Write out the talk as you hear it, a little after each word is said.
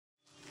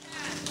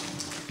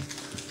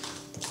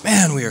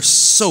Man, we are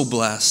so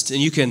blessed.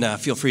 And you can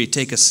feel free to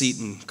take a seat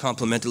and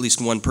compliment at least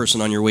one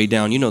person on your way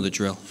down. You know the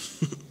drill.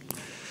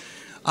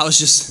 I was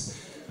just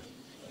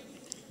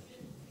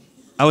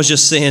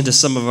saying to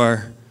some of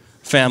our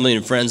family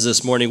and friends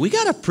this morning, we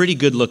got a pretty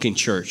good-looking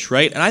church,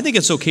 right? And I think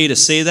it's okay to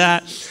say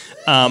that.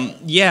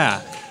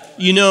 Yeah,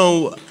 you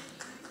know,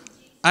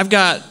 I've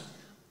got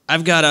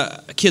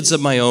kids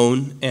of my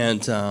own,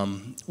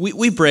 and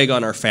we brag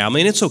on our family,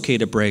 and it's okay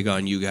to brag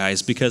on you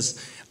guys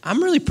because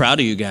I'm really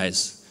proud of you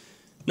guys.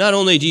 Not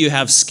only do you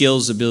have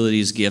skills,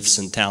 abilities, gifts,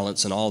 and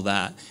talents and all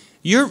that,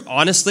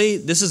 honestly,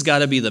 this has got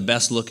to be the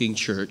best looking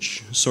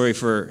church. Sorry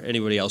for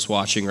anybody else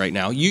watching right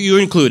now. You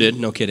included,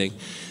 no kidding.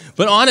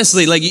 But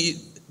honestly,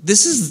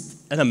 this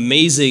is an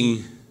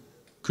amazing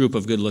group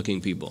of good looking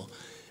people.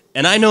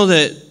 And I know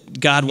that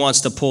God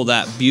wants to pull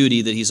that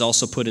beauty that he's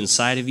also put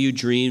inside of you,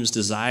 dreams,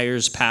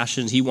 desires,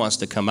 passions. He wants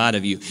to come out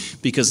of you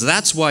because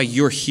that's why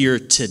you're here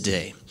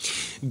today.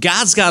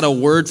 God's got a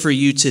word for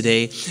you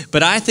today,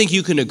 but I think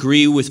you can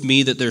agree with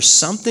me that there's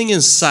something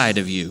inside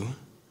of you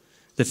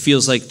that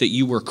feels like that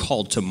you were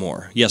called to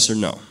more. Yes or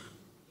no?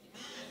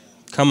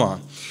 Come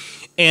on.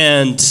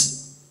 And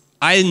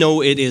I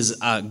know it is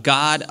a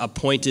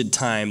God-appointed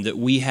time that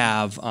we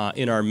have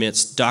in our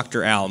midst,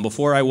 Dr. Al. And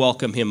before I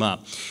welcome him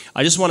up,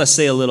 I just want to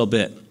say a little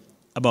bit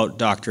about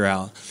Dr.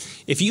 Al.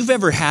 If you've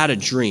ever had a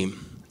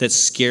dream that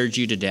scared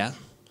you to death,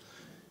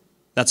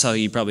 that's how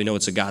you probably know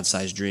it's a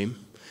God-sized dream.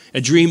 A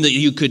dream that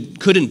you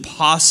couldn't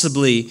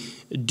possibly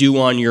do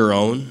on your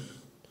own,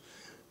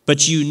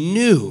 but you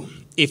knew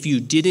if you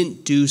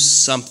didn't do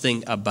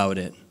something about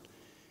it,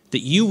 that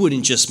you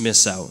wouldn't just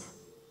miss out,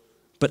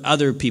 but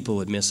other people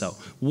would miss out.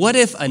 What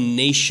if a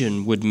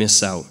nation would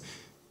miss out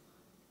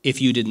if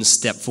you didn't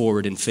step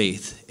forward in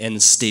faith and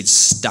stayed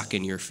stuck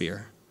in your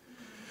fear?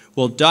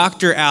 Well,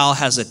 Dr. Al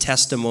has a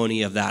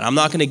testimony of that. I'm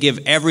not going to give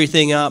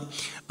everything up,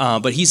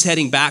 but he's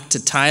heading back to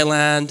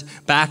Thailand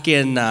back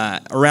in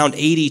around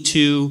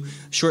 82,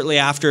 shortly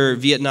after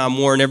Vietnam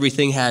War and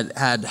everything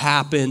had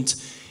happened.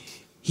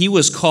 He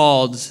was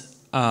called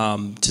to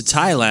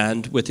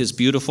Thailand with his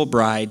beautiful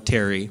bride,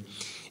 Terry,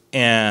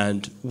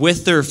 and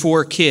with their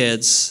 4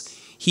 kids,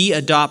 he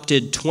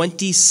adopted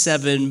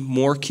 27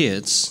 more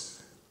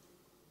kids.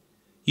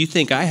 You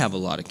think I have a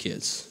lot of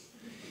kids.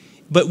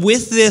 But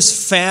with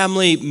this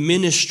family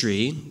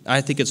ministry, I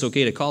think it's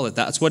okay to call it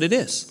that. That's what it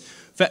is.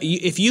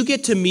 If you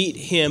get to meet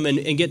him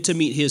and get to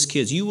meet his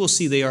kids, you will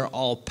see they are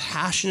all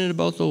passionate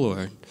about the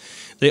Lord.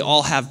 They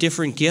all have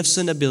different gifts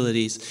and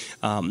abilities.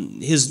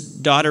 His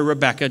daughter,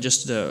 Rebecca,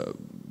 just to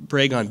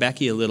brag on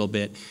Becky a little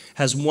bit,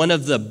 has one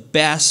of the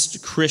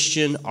best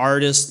Christian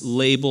artist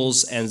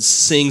labels and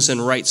sings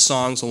and writes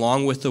songs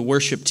along with the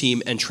worship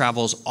team and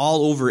travels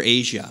all over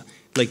Asia.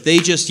 Like they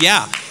just,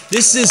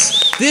 this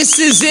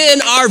is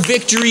in our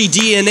victory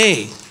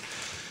DNA.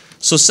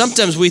 So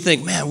sometimes we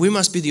think, man, we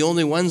must be the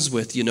only ones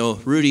with,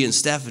 Rudy and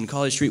Steph and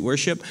College Street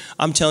Worship.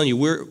 I'm telling you,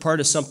 we're part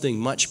of something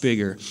much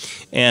bigger.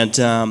 And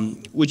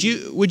would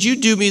you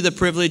do me the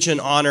privilege and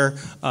honor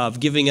of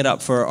giving it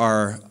up for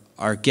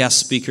our guest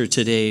speaker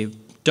today,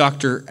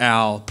 Dr.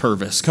 Al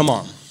Purvis? Come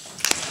on.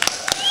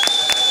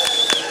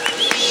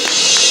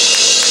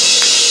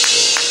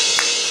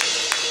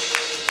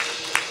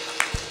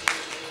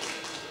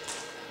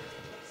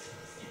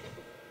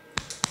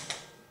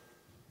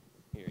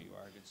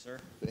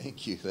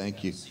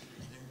 Thank you.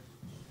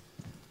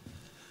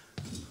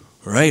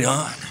 Right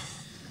on.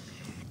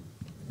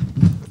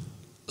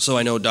 So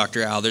I know,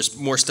 Dr. Al, there's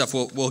more stuff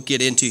we'll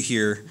get into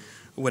here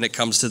when it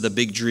comes to the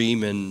big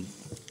dream, and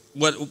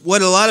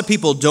what a lot of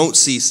people don't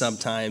see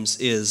sometimes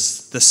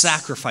is the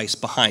sacrifice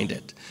behind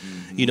it.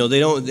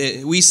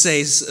 Mm-hmm. We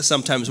say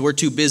sometimes we're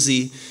too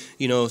busy.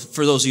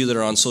 For those of you that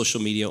are on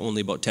social media,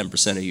 only about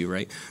 10% of you,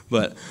 right?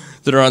 But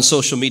that are on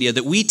social media,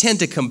 that we tend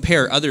to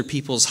compare other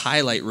people's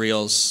highlight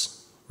reels,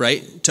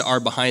 right, to our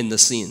behind the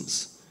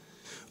scenes.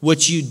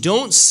 What you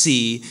don't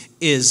see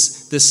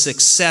is the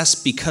success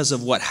because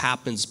of what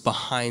happens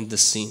behind the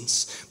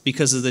scenes,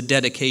 because of the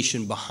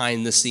dedication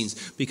behind the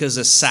scenes, because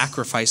of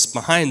sacrifice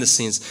behind the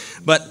scenes.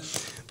 But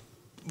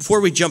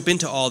before we jump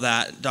into all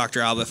that,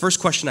 Dr. Al, the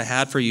first question I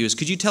had for you is,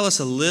 could you tell us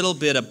a little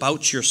bit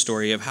about your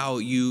story of how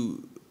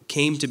you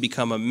came to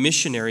become a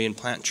missionary and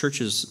plant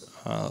churches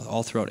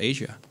all throughout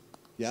Asia?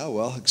 Yeah,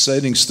 well,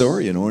 exciting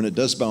story, and it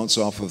does bounce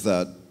off of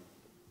that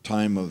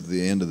time of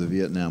the end of the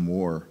Vietnam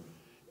War.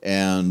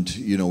 And,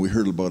 we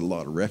heard about a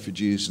lot of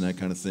refugees and that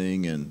kind of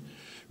thing, and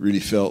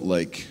really felt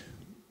like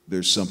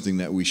there's something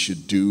that we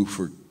should do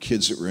for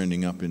kids that were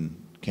ending up in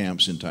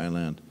camps in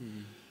Thailand.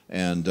 Mm-hmm.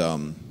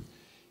 And,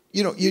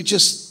 you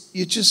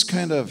just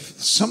kind of,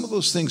 some of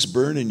those things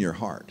burn in your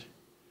heart.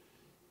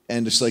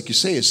 And it's like you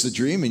say, it's the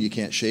dream and you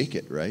can't shake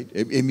it, right?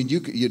 I mean,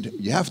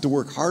 you have to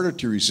work harder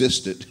to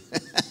resist it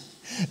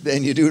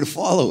than you do to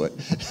follow it.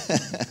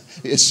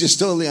 It's just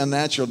totally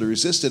unnatural to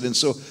resist it. And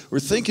so we're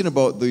thinking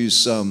about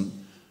these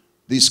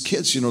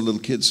kids, little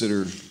kids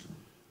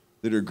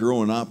that are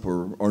growing up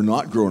or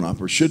not growing up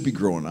or should be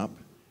growing up.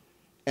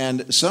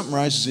 And something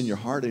rises in your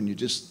heart and you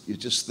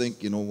just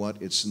think, you know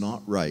what, it's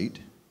not right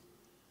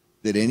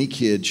that any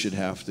kid should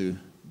have to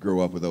grow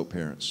up without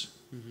parents.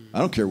 I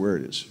don't care where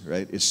it is,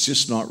 right? It's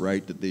just not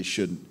right that they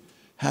should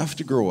have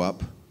to grow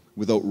up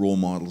without role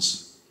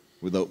models,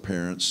 without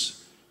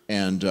parents,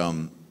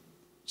 and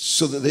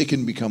so that they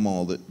can become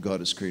all that God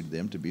has created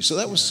them to be. So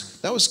that was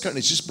kind of,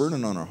 it's just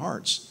burning on our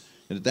hearts.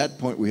 And at that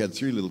point, we had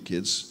 3 little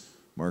kids,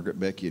 Margaret,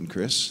 Becky, and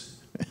Chris.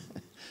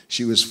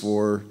 She was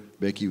 4,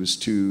 Becky was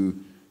 2,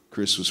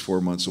 Chris was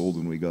 4 months old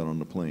when we got on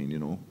the plane, you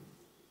know.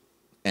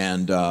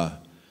 And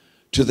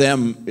to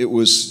them, it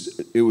was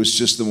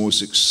just the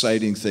most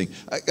exciting thing.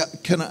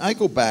 Can I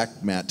go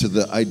back, Matt, to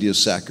the idea of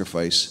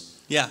sacrifice?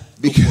 Yeah,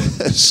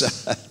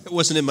 because it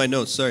wasn't in my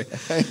notes. Sorry.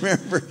 I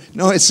remember.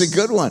 No, it's a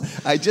good one.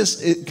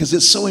 Because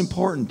it's so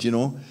important, you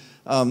know,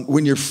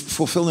 when you're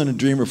fulfilling a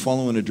dream or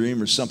following a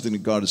dream or something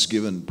that God has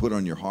given, put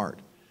on your heart.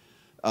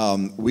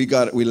 We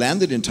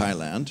landed in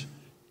Thailand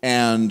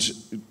and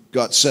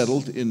got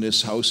settled in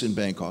this house in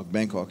Bangkok.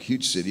 Bangkok,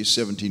 huge city,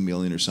 17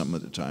 million or something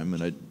at the time,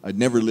 and I'd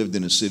never lived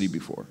in a city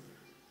before.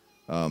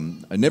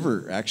 I'd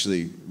never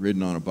actually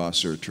ridden on a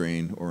bus or a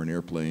train or an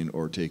airplane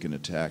or taken a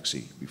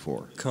taxi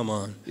before. Come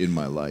on. In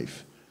my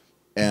life.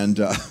 And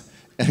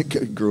I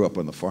grew up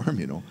on the farm,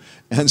 you know.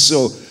 And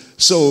so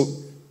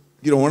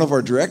you know, one of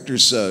our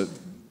directors,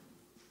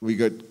 we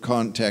got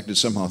contacted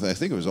somehow, I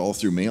think it was all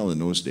through mail in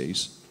those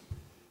days.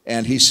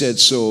 And he said,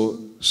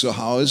 so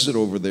how is it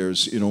over there?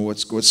 You know, what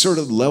sort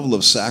of level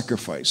of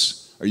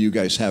sacrifice are you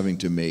guys having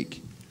to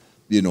make,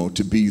 you know,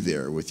 to be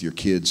there with your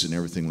kids and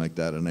everything like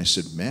that? And I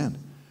said, man,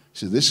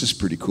 this is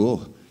pretty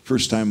cool.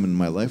 First time in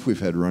my life we've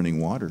had running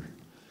water.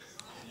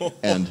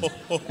 And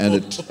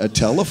a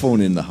telephone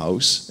in the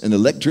house and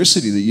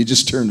electricity that you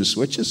just turn the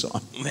switches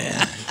on.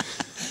 Man,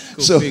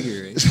 so,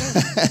 figure, right?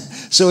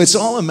 So it's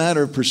all a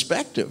matter of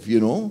perspective, you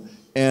know.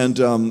 And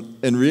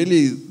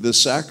really the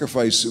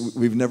sacrifice,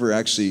 we've never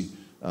actually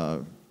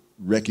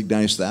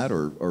recognized that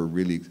or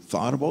really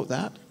thought about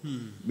that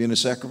being a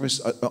sacrifice.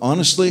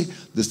 Honestly,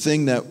 the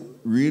thing that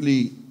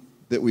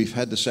we've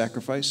had to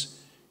sacrifice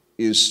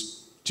is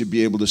to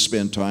be able to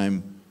spend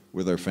time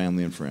with our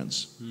family and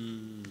friends.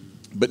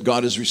 But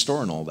God is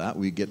restoring all that.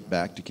 We get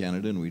back to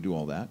Canada and we do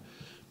all that.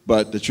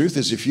 But the truth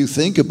is, if you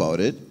think about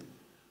it,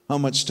 how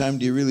much time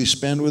do you really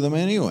spend with them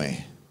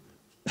anyway?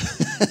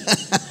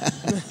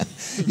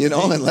 You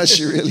know, unless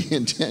you're really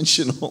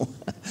intentional.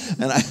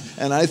 And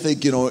I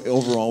think, you know,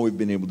 overall we've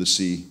been able to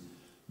see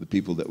the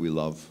people that we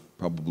love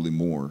probably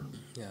more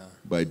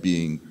by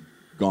being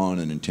gone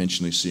and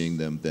intentionally seeing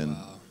them than,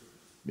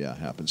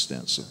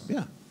 happenstance. So,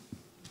 yeah,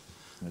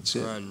 that's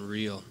it.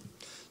 Unreal.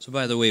 So,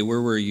 by the way,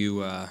 where were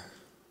you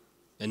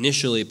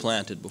initially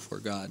planted before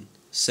God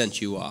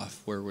sent you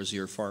off? Where was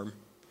your farm?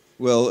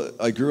 Well,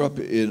 I grew up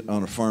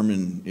on a farm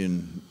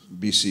in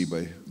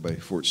BC by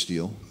Fort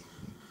Steele.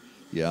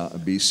 Yeah, a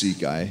BC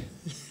guy.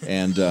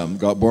 And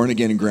got born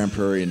again in Grand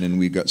Prairie, and then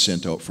we got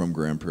sent out from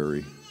Grand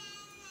Prairie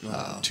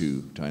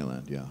to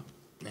Thailand, yeah.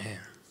 Man.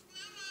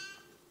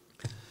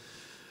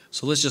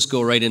 So let's just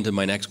go right into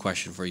my next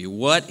question for you.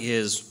 What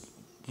is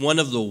one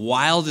of the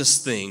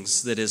wildest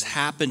things that has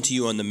happened to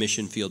you on the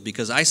mission field?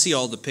 Because I see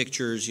all the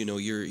pictures, you know,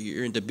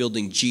 you're into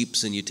building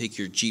Jeeps, and you take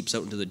your Jeeps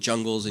out into the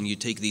jungles, and you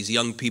take these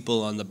young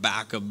people on the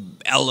back of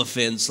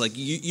elephants. Like,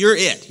 you're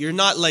it. You're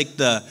not like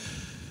the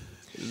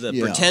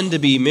pretend to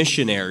be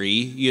missionary,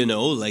 you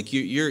know, like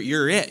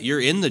you're it.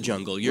 You're in the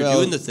jungle. You're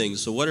doing the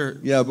things. So what are...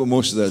 Yeah, but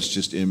most of that's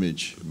just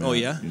image. Matt, oh,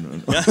 yeah? You know.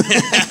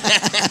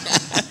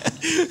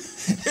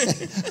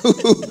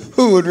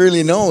 Who would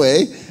really know,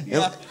 eh?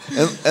 Yeah.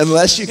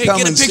 Unless you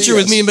come and get a picture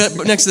with me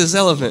next to this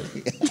elephant.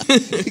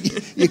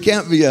 You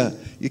can't be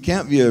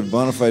a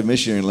bona fide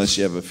missionary unless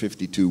you have a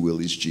 52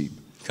 Willys Jeep.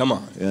 Come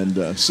on.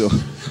 And so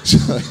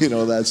you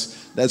know,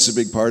 that's a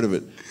big part of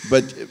it.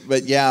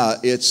 But yeah,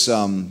 it's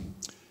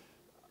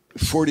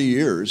 40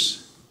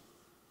 years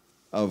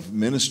of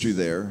ministry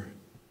there.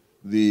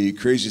 The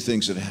crazy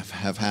things that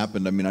have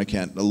happened, I mean,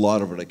 a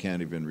lot of it I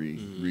can't even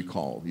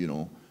recall, you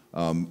know.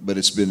 But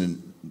it's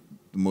been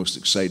the most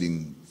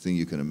exciting thing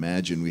you can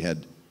imagine. We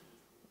had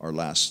our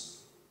last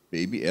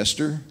baby,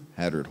 Esther,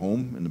 had her at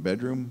home in the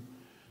bedroom.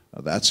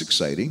 That's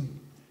exciting,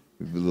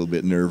 a little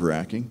bit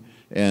nerve-wracking.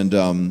 And,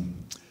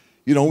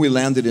 you know, we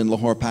landed in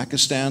Lahore,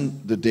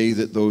 Pakistan the day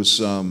that those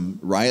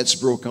riots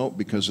broke out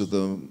because of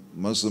the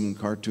Muslim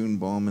cartoon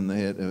bomb in the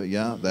head,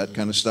 that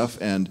kind of stuff,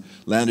 and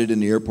landed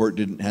in the airport,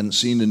 hadn't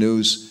seen the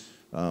news,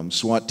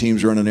 SWAT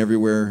teams running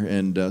everywhere,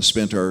 and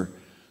spent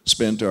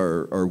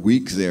our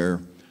week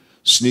there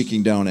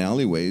sneaking down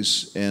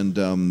alleyways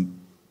and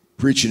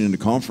preaching in the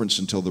conference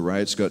until the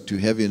riots got too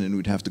heavy, and then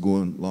we'd have to go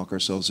and lock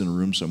ourselves in a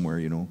room somewhere,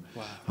 you know,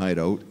 hide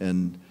out.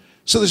 And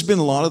so there's been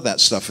a lot of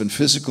that stuff and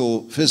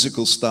physical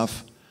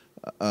stuff.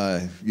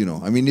 You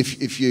know, I mean,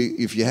 if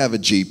you have a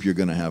Jeep, you're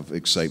going to have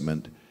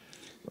excitement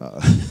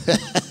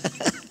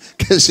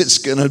because it's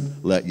going to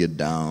let you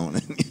down,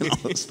 and you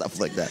know,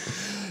 stuff like that.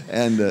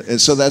 And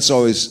so that's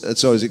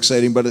always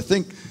exciting. But I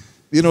think,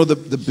 you know,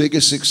 the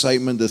biggest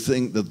excitement,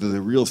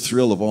 the real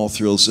thrill of all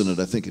thrills in it,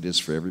 I think it is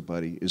for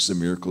everybody, is the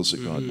miracles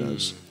that God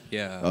does.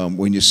 Yeah.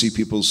 When you see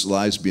people's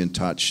lives being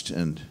touched,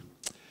 and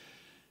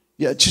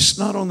Yeah, just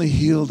not only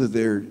healed of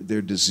their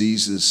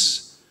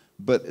diseases,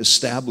 but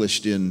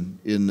established in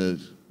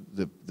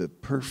the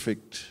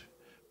perfect,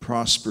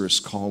 prosperous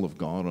call of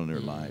God on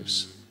their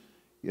lives.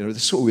 You know,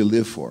 that's what we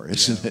live for,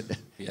 isn't it?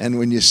 Yeah. And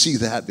when you see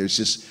that, there's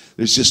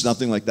just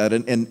nothing like that.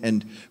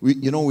 And we,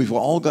 you know, we've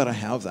all got to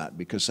have that,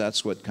 because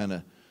that's what kind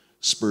of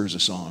spurs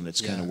us on. It's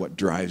kind of what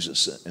drives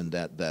us, and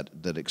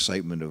that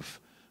excitement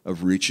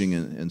of reaching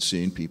and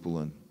seeing people.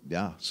 And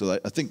yeah, so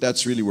I think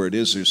that's really where it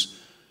is. There's,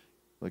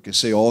 like I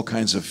say, all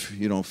kinds of,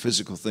 you know,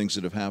 physical things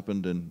that have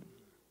happened, and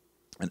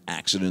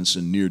accidents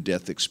and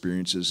near-death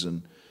experiences.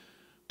 And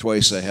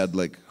twice I had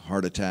like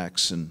heart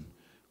attacks, and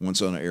once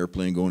on an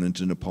airplane going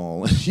into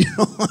Nepal, and you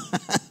know,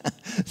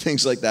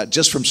 things like that,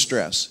 just from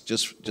stress,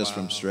 just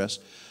from stress.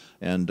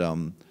 And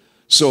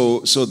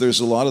so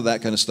there's a lot of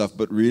that kind of stuff.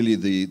 But really,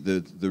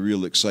 the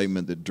real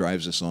excitement that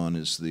drives us on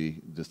is the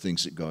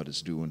things that God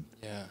is doing.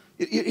 Yeah,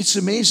 it's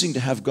amazing to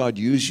have God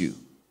use you.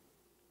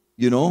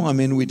 You know, I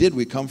mean,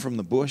 we come from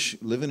the bush,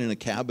 living in a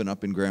cabin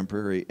up in Grand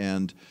Prairie,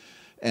 and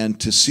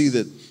to see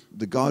that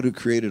the God who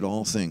created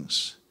all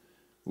things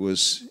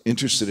was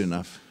interested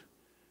enough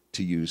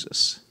to use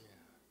us,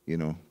 you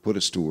know, put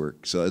us to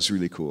work. So that's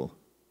really cool,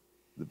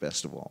 the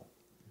best of all.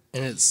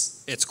 And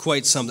it's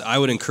quite something. I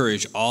would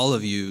encourage all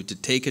of you to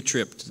take a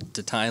trip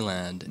to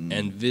Thailand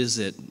and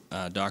visit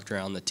Dr.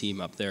 Al and the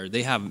team up there.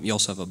 You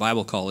also have a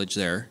Bible college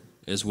there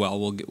as well.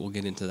 We'll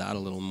get into that a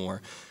little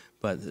more.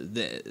 But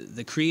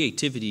the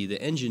creativity,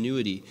 the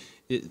ingenuity,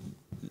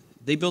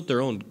 they built their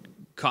own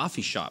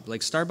coffee shop.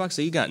 Like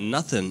Starbucks, you got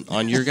nothing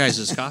on your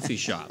guys' coffee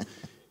shop.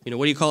 You know,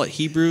 what do you call it,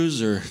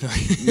 Hebrews or?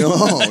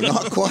 No,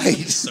 not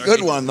quite.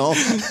 Good one, though.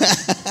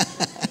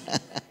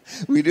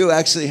 We do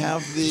actually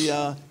have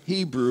the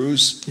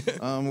Hebrews.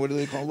 What do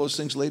they call those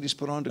things ladies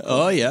put on to cook?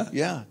 Oh, yeah.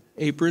 Yeah.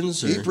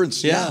 Aprons?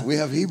 Aprons, yeah. We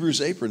have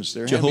Hebrews aprons.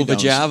 They're Jehovah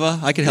Java.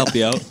 I can help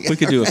you out. We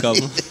could do a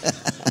couple.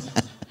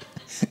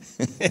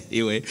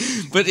 Anyway,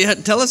 but yeah,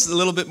 tell us a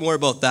little bit more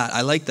about that.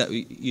 I like that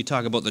you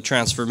talk about the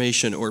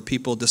transformation, or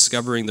people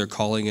discovering their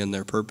calling and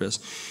their purpose.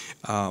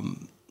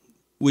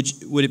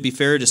 Would it be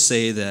fair to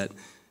say that,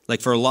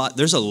 like,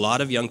 there's a lot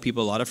of young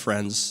people, a lot of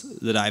friends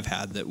that I've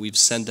had that we've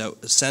sent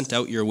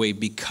out your way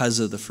because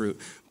of the fruit,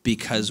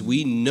 because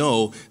we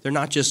know they're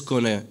not just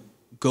going to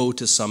go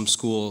to some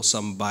school,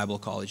 some Bible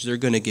college. They're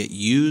going to get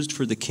used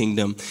for the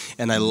kingdom.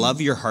 And I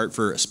love your heart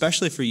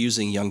especially for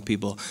using young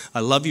people. I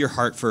love your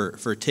heart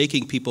for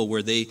taking people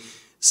where they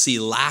see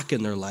lack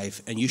in their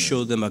life, and you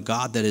show them a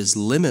God that is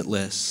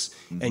limitless,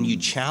 and you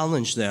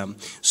challenge them.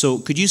 So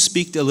could you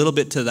speak a little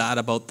bit to that,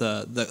 about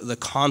the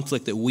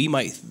conflict that we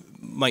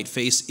might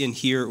face in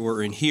here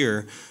or in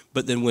here,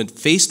 but then when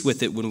faced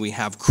with it, when we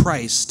have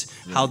Christ,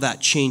 how that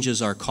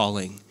changes our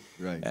calling?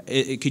 Right.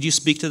 Could you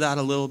speak to that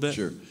a little bit?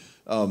 Sure.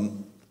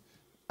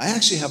 I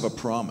actually have a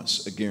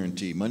promise, a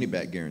guarantee,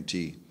 money-back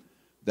guarantee,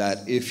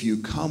 that if you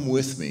come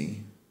with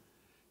me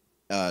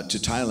to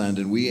Thailand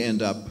and we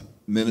end up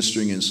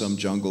ministering in some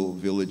jungle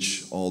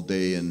village all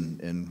day,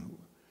 and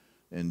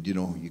you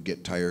know, you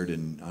get tired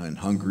and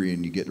hungry,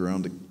 and you get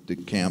around the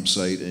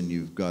campsite and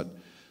you've got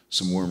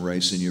some warm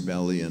rice in your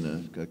belly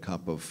and a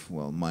cup of,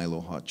 well,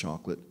 Milo hot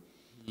chocolate,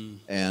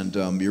 and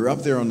you're up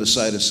there on the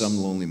side of some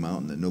lonely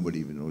mountain that nobody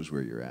even knows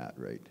where you're at,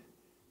 right?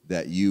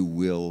 That you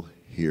will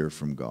hear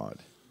from God.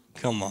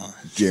 Come on.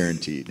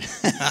 Guaranteed.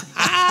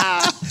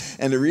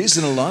 And the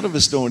reason a lot of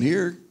us don't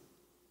hear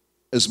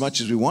as much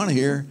as we want to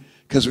hear,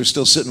 because we're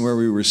still sitting where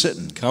we were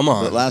sitting. Come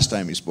on. But last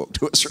time he spoke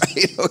to us,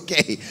 right?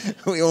 Okay.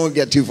 We won't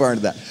get too far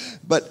into that.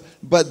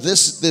 But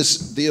this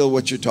deal,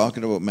 what you're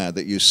talking about, Matt,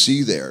 that you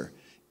see there,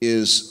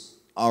 is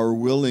our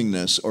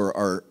willingness, or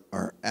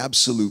our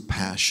absolute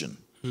passion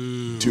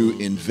to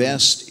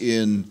invest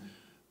in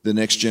the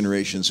next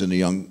generations and the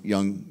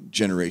young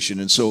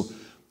generation. And so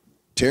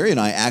Terry and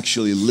I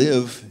actually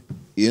live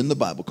in the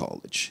Bible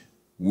college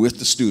with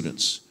the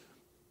students,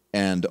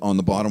 and on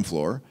the bottom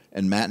floor,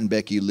 and Matt and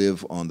Becky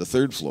live on the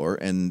third floor,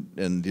 and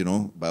you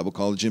know, Bible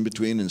college in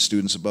between and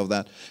students above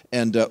that.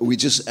 And we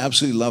just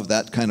absolutely love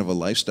that kind of a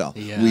lifestyle.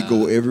 Yeah. We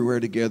go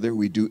everywhere together.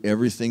 We do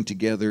everything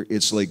together.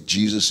 It's like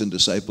Jesus and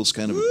disciples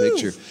kind of a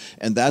picture.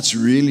 And that's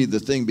really the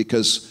thing,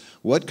 because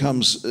what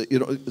comes, you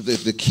know,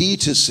 the key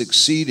to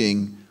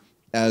succeeding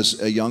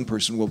as a young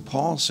person, well,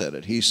 Paul said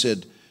it. He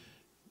said,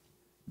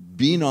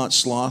 be not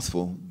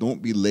slothful,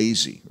 don't be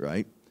lazy,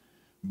 right?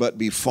 But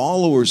be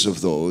followers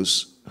of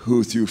those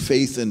who through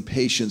faith and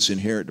patience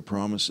inherit the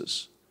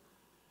promises.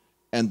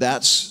 And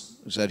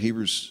is that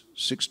Hebrews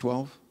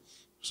 6:12?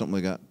 Something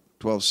like that.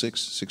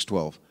 12:6,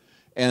 6:12.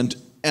 And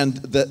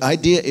the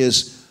idea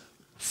is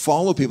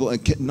follow people,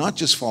 and not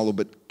just follow,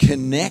 but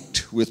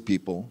connect with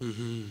people,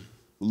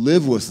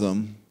 live with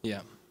them.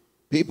 Yeah.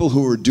 People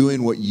who are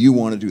doing what you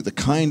want to do, the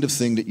kind of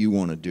thing that you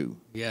want to do.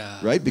 Yeah.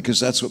 Right? Because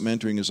that's what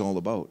mentoring is all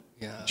about.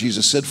 Yeah.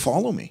 Jesus said,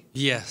 follow me.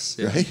 Yes.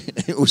 Yeah. Right?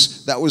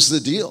 That was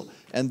the deal.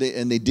 And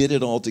they did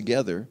it all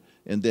together.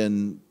 And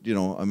then, you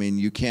know, I mean,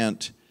 you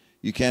can't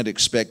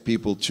expect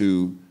people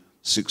to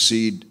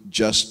succeed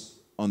just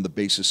on the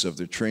basis of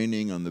their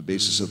training, on the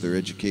basis of their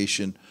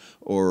education,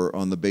 or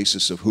on the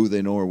basis of who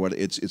they know or what.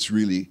 It's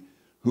really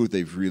who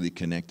they've really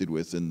connected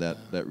with in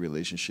that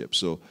relationship.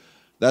 So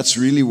that's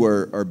really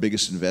where our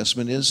biggest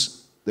investment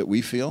is, that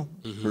we feel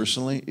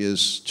personally,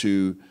 is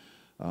to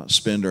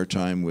spend our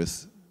time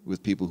with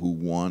people who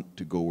want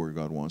to go where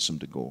God wants them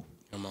to go.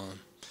 Come on.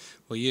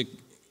 Well, you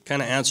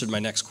kind of answered my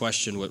next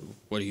question, what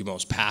are you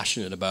most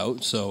passionate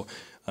about? So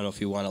I don't know if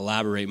you want to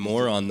elaborate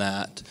more on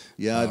that.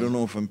 Yeah, I don't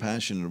know if I'm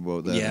passionate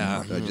about that.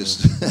 Yeah, I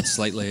just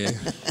slightly.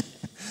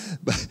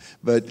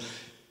 but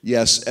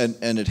yes,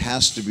 and it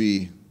has to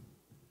be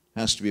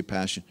a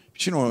passion.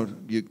 But you know,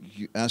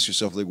 you ask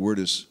yourself, like, where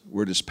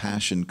does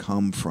passion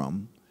come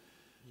from?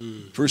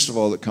 First of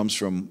all, it comes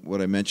from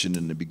what I mentioned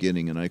in the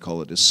beginning, and I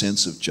call it a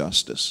sense of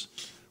justice.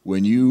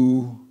 When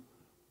you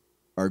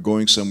are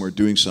going somewhere,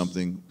 doing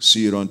something,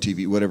 see it on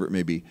TV, whatever it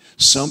may be,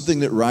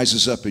 something that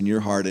rises up in your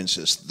heart and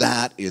says,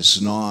 that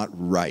is not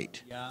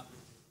right. Yeah.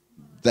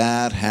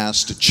 That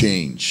has to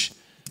change.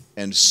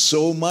 And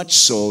so much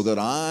so that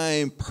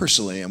I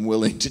personally am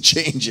willing to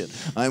change it.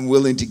 I'm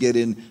willing to get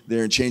in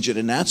there and change it.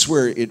 And that's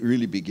where it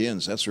really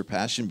begins. That's where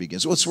passion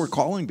begins. That's where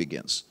calling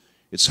begins.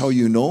 It's how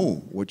you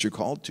know what you're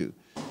called to.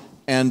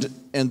 And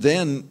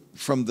then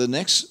from the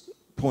next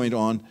point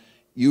on,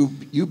 you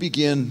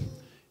begin,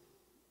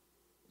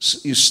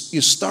 you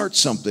start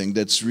something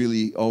that's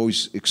really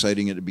always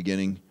exciting at the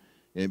beginning,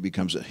 and it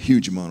becomes a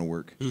huge amount of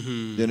work.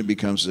 Then it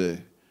becomes a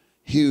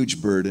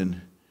huge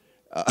burden.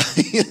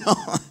 You know,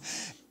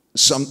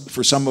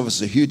 for some of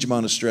us, a huge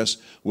amount of stress,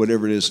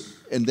 whatever it is.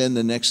 And then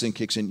the next thing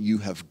kicks in. You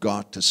have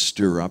got to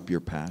stir up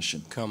your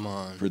passion. Come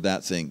on. For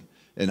that thing.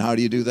 And how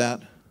do you do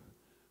that?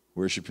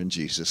 Worshiping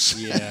Jesus.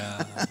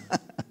 Yeah.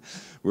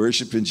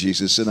 Worshiping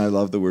Jesus. And I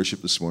love the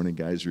worship this morning,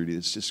 guys. Really,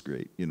 it's just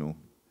great, you know.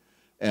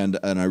 And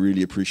I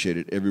really appreciate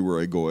it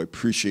everywhere I go. I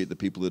appreciate the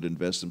people that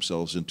invest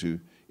themselves into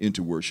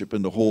worship,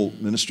 and the whole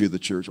ministry of the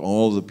church,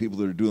 all the people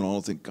that are doing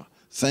all the things.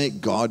 Thank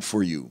God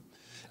for you.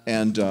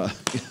 And yeah,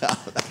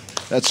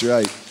 that's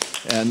right.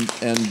 And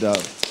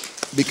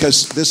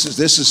because this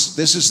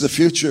is the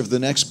future of the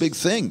next big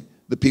thing.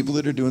 The people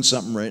that are doing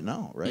something right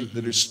now, right?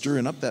 That are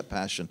stirring up that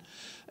passion.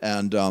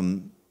 And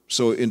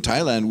so in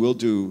Thailand, we'll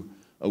do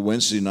a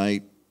Wednesday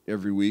night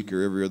every week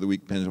or every other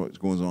week, depending on what's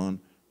going on.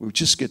 We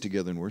just get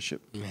together and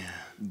worship. Yeah.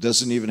 It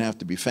doesn't even have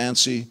to be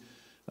fancy.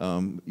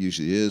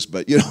 Usually is,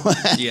 but you know,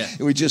 yeah.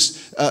 We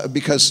just,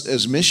 because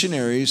as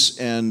missionaries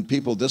and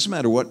people, doesn't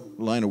matter what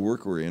line of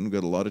work we're in, we've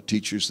got a lot of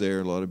teachers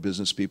there, a lot of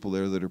business people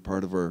there that are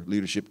part of our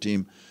leadership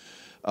team.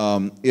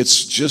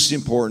 It's just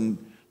important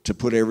to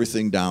put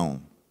everything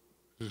down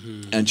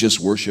and just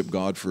worship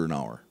God for an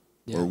hour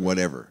or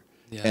whatever.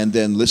 Yeah. And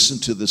then listen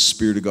to the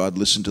Spirit of God,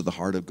 listen to the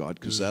heart of God,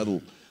 because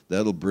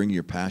that'll bring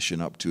your passion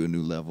up to a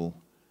new level.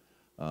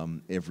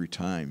 Every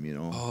time, you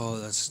know. Oh,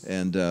 that's...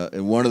 And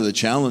one of the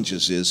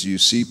challenges is you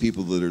see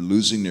people that are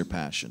losing their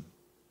passion.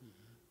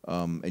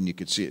 And you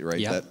can see it, right?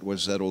 Yep. That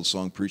was that old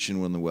song, Preaching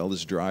When the Well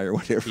is Dry or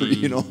whatever,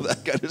 you know,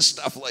 that kind of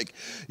stuff. Like,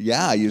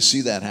 yeah, you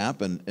see that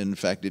happen. And in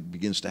fact, it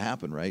begins to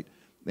happen, right?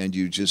 And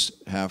you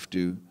just have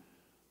to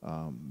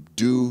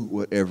do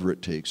whatever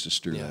it takes to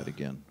stir that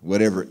again.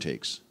 Whatever it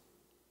takes.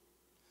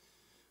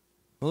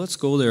 Well, let's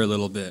go there a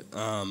little bit.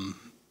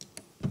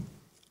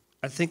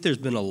 I think there's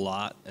been a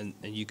lot, and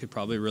you could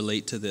probably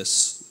relate to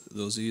this,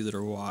 those of you that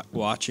are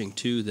watching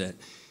too, that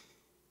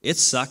it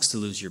sucks to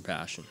lose your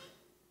passion.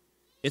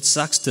 It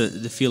sucks to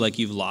feel like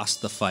you've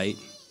lost the fight,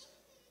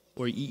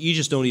 or you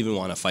just don't even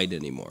want to fight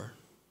anymore.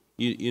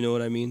 You know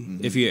what I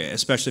mean?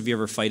 Especially if you're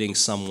ever fighting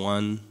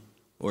someone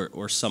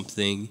or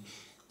something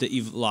that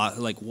you've lost,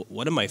 like,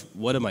 what am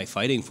I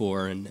fighting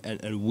for?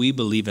 And we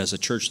believe as a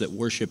church that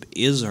worship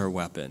is our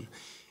weapon.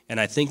 And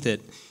I think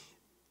that,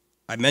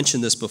 I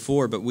mentioned this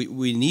before, but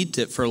we need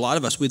to, for a lot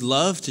of us, we'd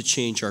love to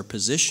change our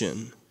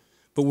position,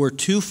 but we're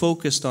too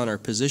focused on our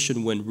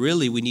position when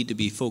really we need to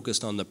be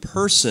focused on the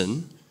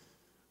person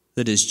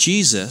that is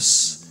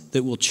Jesus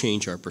that will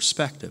change our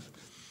perspective.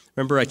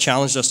 Remember, I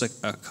challenged us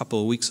a couple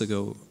of weeks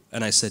ago,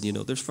 and I said, you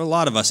know, there's, for a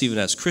lot of us, even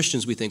as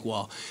Christians, we think,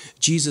 well,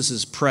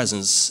 Jesus'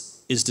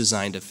 presence is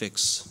designed to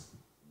fix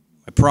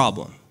my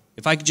problem.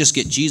 If I could just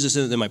get Jesus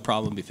in it, then my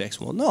problem would be fixed.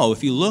 Well, no,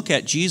 if you look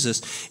at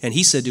Jesus, and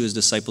he said to his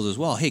disciples as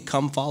well, hey,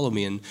 come follow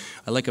me. And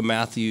I like a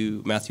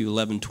Matthew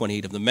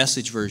 11:28 of the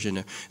Message version.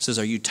 It says,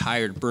 are you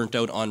tired, burnt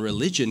out on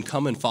religion?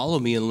 Come and follow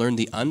me and learn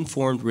the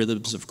unformed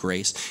rhythms of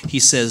grace. He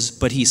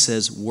says,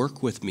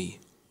 work with me.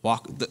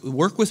 The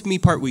work with me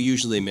part we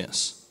usually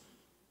miss.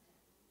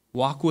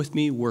 Walk with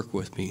me, work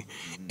with me.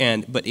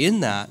 But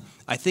in that,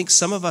 I think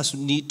some of us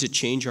need to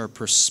change our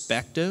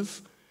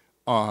perspective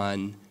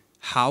on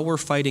how we're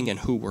fighting and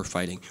who we're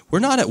fighting. We're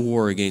not at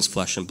war against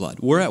flesh and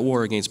blood. We're at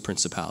war against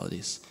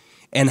principalities.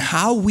 And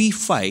how we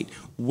fight,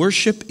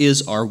 worship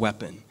is our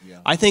weapon.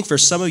 Yeah. I think for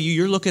some of you,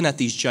 you're looking at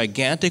these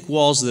gigantic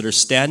walls that are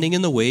standing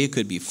in the way. It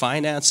could be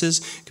finances,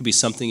 it could be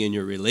something in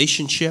your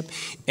relationship,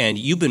 and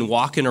you've been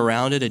walking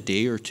around it a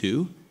day or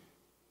two,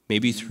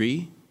 maybe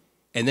 3,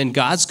 and then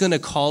God's going to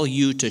call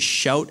you to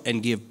shout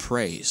and give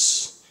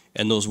praise,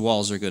 and those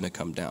walls are going to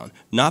come down.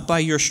 Not by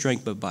your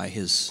strength, but by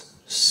his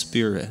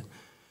Spirit.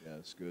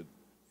 That's good.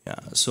 Yeah,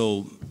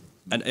 so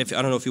And I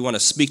don't know if you want to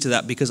speak to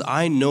that, because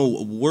I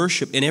know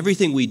worship, and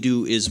everything we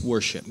do is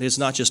worship. It's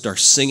not just our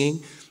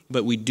singing,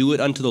 but we do it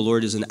unto the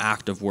Lord as an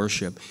act of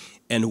worship.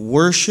 And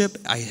worship,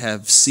 I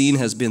have seen,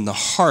 has been the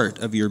heart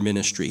of your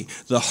ministry,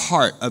 the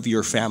heart of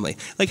your family.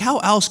 Like, how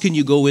else can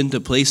you go into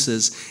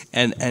places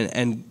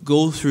and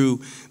go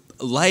through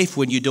life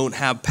when you don't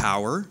have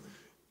power,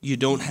 you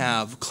don't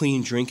have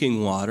clean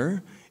drinking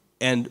water?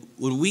 And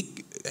when we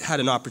had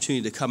an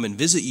opportunity to come and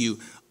visit you,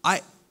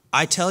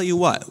 I tell you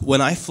what,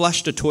 when I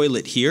flushed a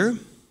toilet here,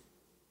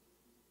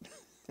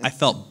 I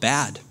felt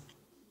bad.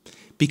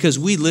 Because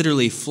we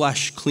literally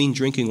flush clean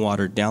drinking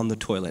water down the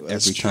toilet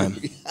every time.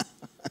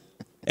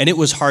 And it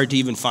was hard to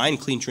even find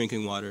clean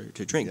drinking water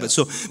to drink.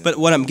 Yeah, but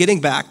what I'm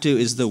getting back to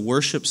is the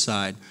worship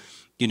side.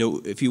 You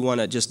know, if you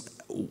want to just,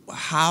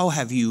 how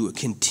have you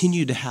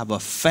continued to have a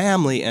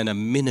family and a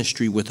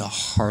ministry with a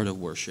heart of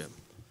worship?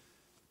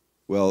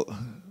 Well,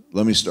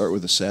 let me start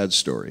with a sad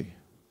story.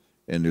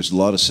 And there's a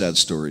lot of sad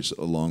stories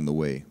along the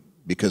way.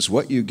 Because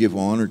what you give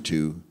honor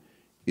to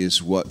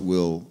is what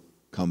will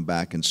come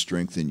back and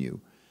strengthen you.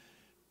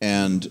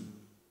 And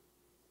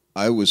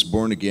I was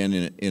born again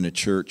in a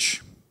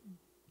church,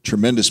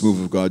 tremendous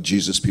move of God,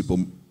 Jesus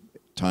people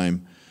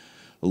time.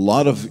 A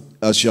lot of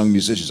us young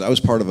musicians, I was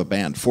part of a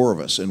band, 4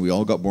 of us, and we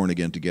all got born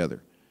again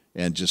together.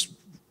 And just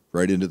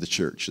right into the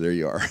church, there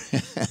you are.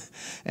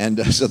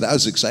 And so that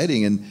was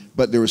exciting.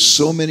 But there were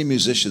so many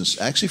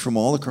musicians, actually from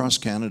all across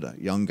Canada,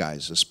 young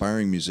guys,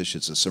 aspiring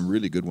musicians, and some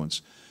really good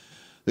ones.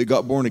 They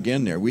got born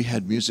again there. We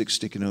had music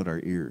sticking out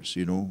our ears,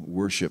 you know,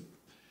 worship.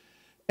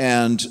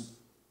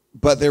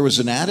 But there was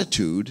an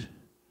attitude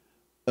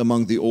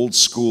among the old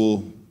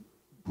school,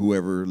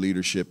 whoever,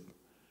 leadership,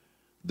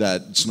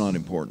 that it's not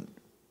important.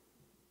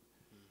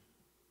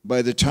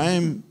 By the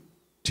time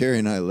Terry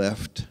and I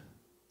left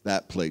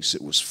that place,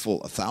 it was full.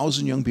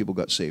 1,000 young people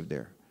got saved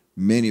there,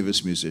 many of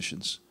us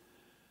musicians.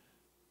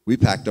 We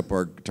packed up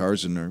our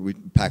guitars and we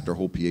packed our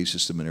whole PA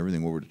system and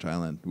everything over to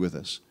Thailand with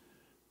us.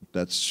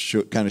 That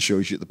kind of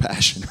shows you the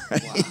passion,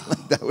 right? Wow.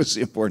 Like, that was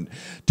important.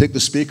 Took the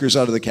speakers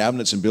out of the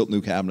cabinets and built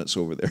new cabinets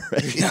over there,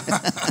 right?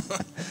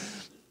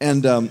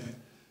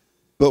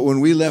 But when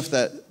we left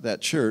that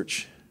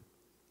church,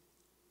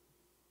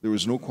 there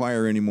was no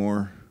choir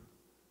anymore,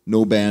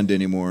 no band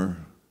anymore,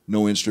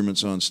 no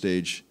instruments on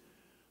stage.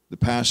 The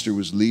pastor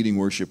was leading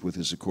worship with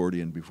his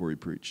accordion before he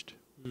preached.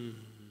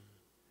 Mm-hmm.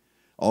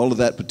 All of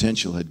that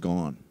potential had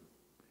gone.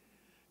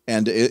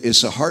 And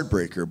it's a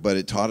heartbreaker, but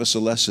it taught us a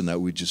lesson that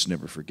we just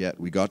never forget.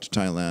 We got to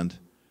Thailand.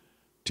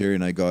 Terry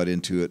and I got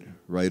into it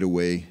right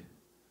away.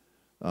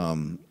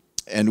 And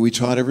we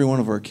taught every one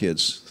of our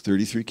kids,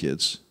 33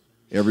 kids,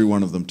 every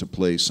one of them to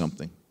play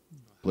something,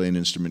 play an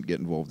instrument, get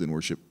involved in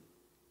worship.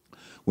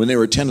 When they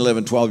were 10,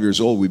 11, 12 years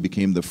old, we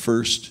became the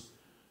first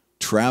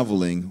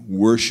traveling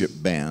worship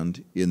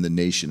band in the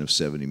nation of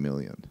 70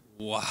 million.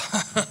 Wow.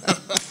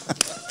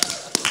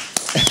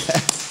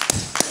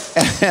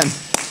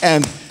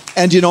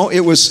 And you know,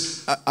 it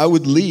was, I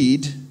would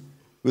lead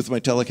with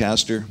my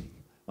Telecaster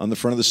on the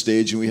front of the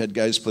stage, and we had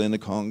guys playing the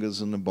congas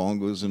and the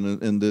bongos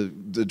and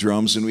the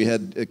drums, and we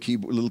had a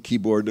little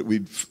keyboard that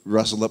we'd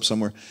rustled up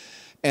somewhere.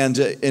 And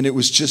it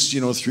was just,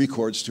 you know, 3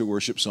 chords, 2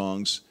 worship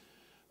songs,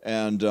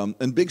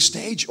 and big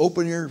stage,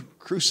 open air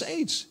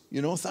crusades,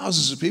 you know,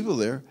 thousands of people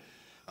there.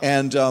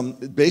 And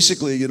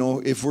basically, you know,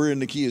 if we're in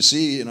the key of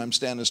C and I'm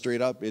standing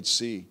straight up, it's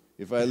C.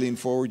 If I lean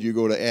forward, you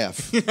go to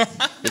F.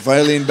 If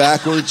I lean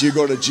backwards, you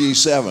go to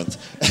G7.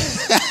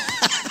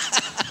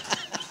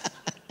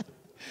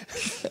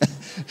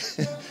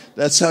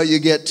 That's how you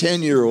get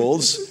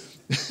 10-year-olds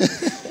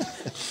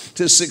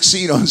to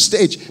succeed on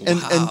stage.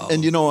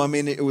 And you know, I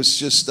mean, it was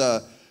just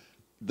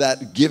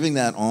that giving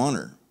that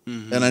honor.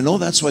 Mm-hmm. And I know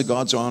that's why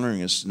God's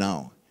honoring us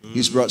now. Mm-hmm.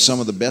 He's brought some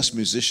of the best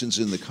musicians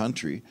in the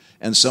country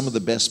and some of the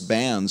best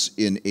bands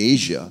in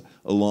Asia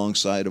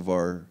alongside of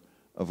our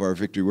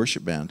Victory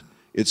Worship Band.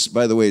 It's,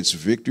 by the way, it's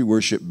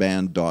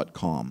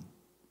victoryworshipband.com.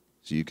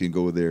 So you can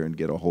go there and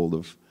get a hold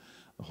of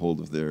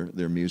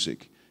their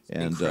music.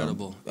 And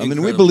incredible. I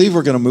mean, we believe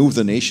we're going to move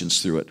the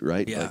nations through it,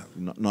 right? Yeah.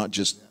 Like, not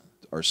just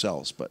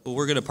ourselves, but. Well,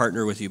 we're going to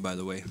partner with you, by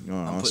the way. Oh,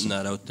 I'm awesome. putting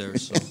that out there.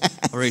 So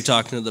already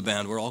talking to the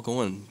band. We're all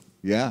going.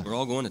 Yeah. We're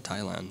all going to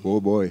Thailand. Oh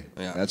boy.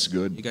 Yeah. That's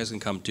good. You guys can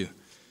come too.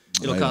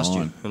 It'll Right cost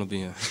on. you. It'll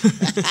be a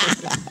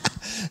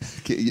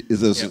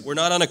Those, yeah, we're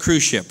not on a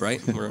cruise ship,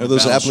 right? We're on are a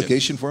those battleship.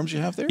 application forms you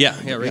have there? Yeah,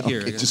 right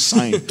here. Okay, Yeah. just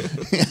sign.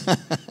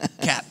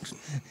 Cat.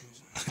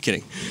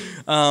 Kidding.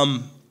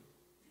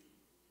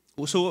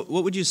 So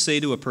what would you say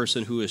to a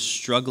person who is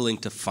struggling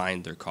to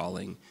find their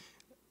calling?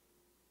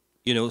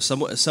 You know,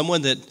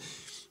 someone that,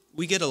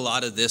 we get a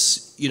lot of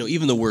this, you know,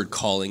 even the word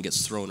calling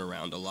gets thrown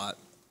around a lot.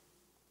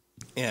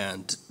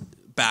 And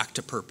back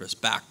to purpose,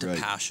 back to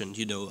passion.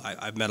 You know,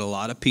 I've met a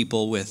lot of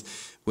people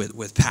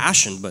with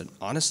passion, but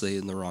honestly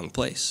in the wrong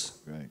place.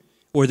 Right.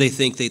 Or they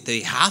think that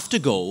they have to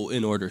go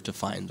in order to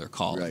find their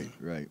calling.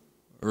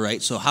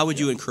 Right. So how would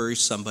you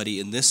encourage somebody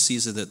in this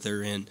season that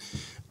they're in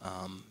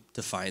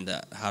to find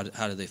that? How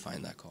do they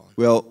find that calling?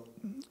 Well,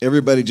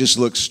 everybody just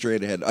looks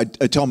straight ahead.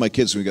 I tell my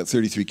kids, we got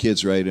 33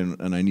 kids, right,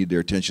 and I need their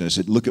attention. I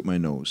said, look at my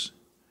nose.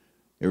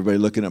 Everybody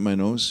looking at my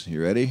nose?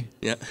 You ready?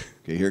 Yeah.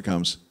 Okay, here it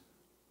comes.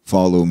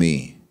 Follow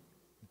me.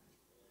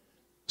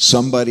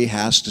 Somebody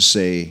has to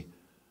say,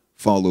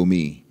 follow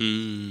me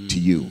to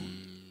you,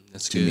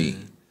 That's to good. me.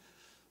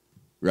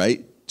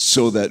 Right?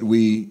 So that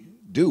we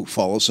do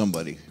follow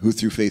somebody who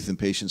through faith and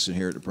patience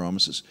inherit the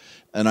promises.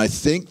 And I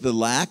think the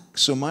lack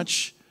so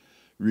much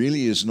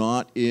really is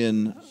not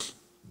in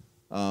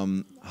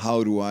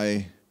how do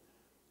I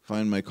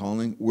find my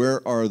calling?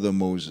 Where are the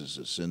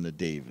Moseses and the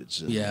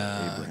Davids and the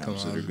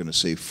Abrahams that are going to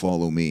say,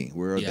 follow me?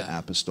 Where are the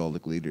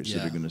apostolic leaders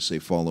that are going to say,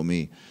 follow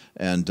me?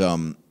 And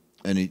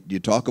you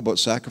talk about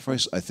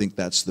sacrifice, I think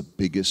that's the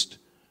biggest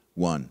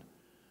one.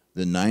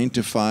 The 9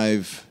 to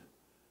 5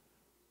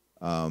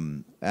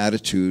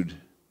 attitude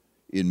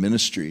in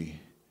ministry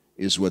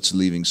is what's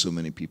leaving so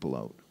many people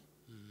out.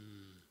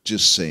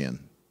 Just saying,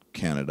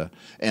 Canada.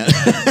 And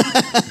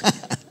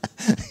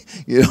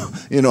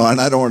you know, and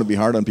I don't want to be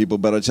hard on people,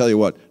 but I tell you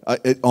what,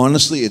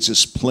 honestly, it's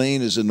as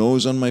plain as a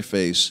nose on my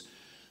face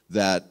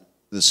that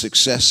the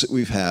success that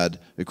we've had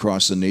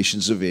across the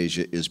nations of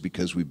Asia is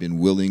because we've been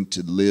willing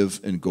to live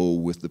and go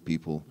with the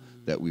people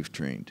that we've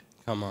trained.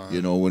 Come on.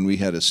 You know, when we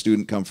had a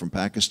student come from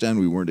Pakistan,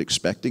 we weren't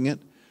expecting it.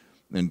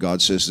 And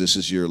God says, this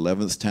is your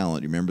 11th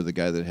talent. You remember the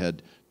guy that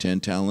had 10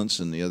 talents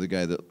and the other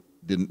guy that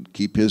didn't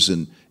keep his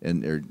or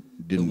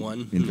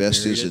didn't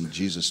invest his? And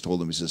Jesus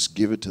told him, he says,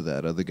 give it to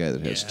that other guy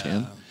that has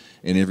 10.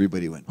 And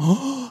everybody went,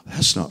 oh,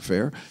 that's not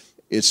fair.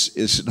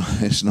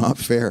 It's not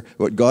fair.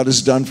 What God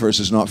has done for us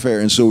is not fair.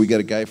 And so we got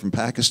a guy from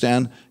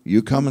Pakistan.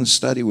 You come and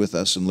study with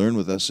us and learn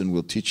with us, and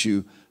we'll teach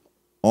you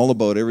all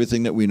about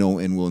everything that we know,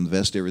 and we'll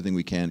invest everything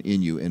we can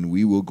in you, and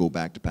we will go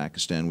back to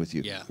Pakistan with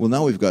you. Yeah. Well,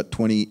 now we've got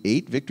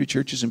 28 Victory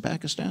Churches in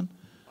Pakistan,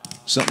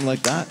 something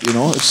like that. You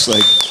know, it's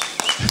like,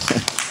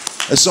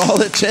 that's all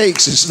it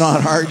takes. It's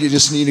not hard. You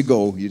just need to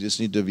go. You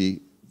just need to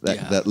be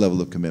that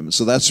level of commitment.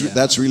 So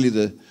that's really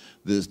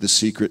the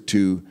secret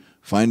to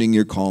finding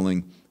your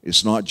calling.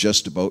 It's not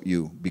just about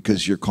you,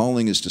 because your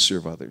calling is to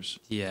serve others.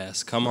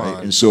 Yes, come on.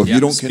 Right? And so if you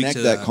don't connect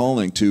that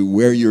calling to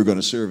where you're going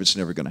to serve, it's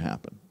never going to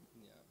happen.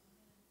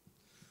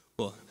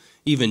 Well,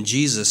 even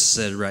Jesus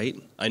said,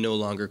 right, I no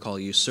longer call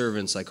you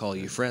servants, I call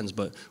you friends.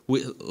 But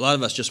a lot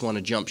of us just want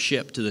to jump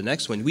ship to the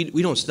next one.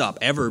 We don't stop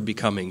ever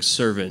becoming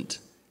servant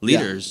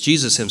leaders. Yeah.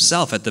 Jesus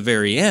himself at the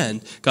very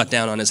end got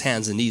down on his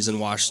hands and knees and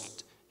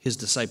washed his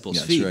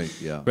disciples' feet. That's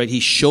right, yeah. Right? He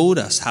showed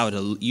us how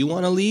to, you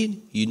want to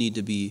lead, you need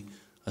to be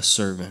a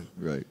servant.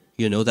 Right.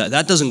 You know,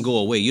 that doesn't go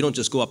away. You don't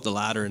just go up the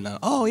ladder and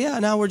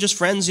now we're just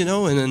friends, you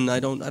know, and then I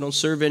don't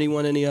serve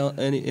anyone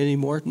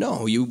anymore.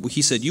 No,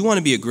 he said, you want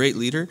to be a great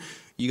leader,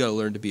 you got to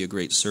learn to be a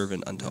great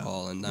servant unto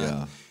all. And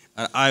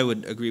I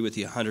would agree with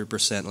you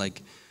 100%.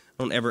 Like,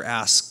 don't ever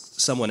ask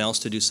someone else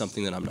to do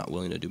something that I'm not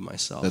willing to do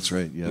myself. That's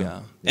right,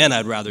 yeah. And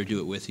I'd rather do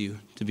it with you,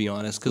 to be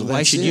honest, because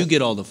why should you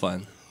get all the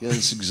fun? Yeah,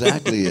 that's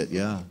exactly it,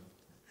 yeah.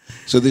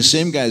 So these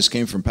same guys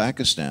came from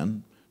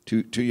Pakistan,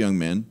 two young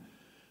men,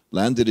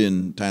 landed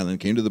in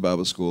Thailand, came to the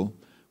Bible school,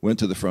 went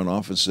to the front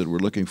office, said, we're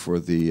looking for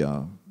the,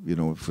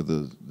 for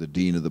the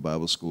dean of the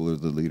Bible school or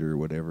the leader or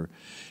whatever.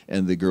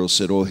 And the girl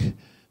said, oh,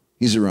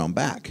 he's around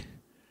back.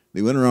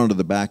 They went around to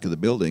the back of the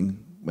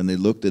building. When they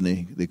looked and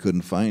they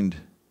couldn't find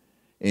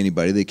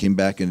anybody, they came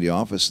back into the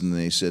office and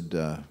they said,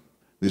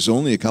 there's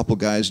only a couple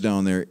guys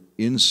down there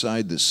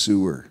inside the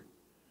sewer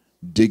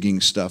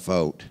digging stuff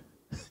out.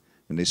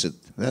 And they said,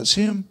 that's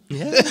him?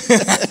 Yeah.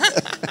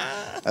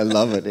 I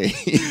love it.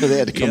 They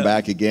had to come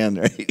back again,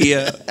 right?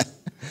 Yeah.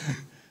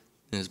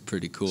 It's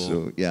pretty cool.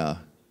 So, yeah,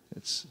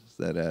 it's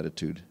that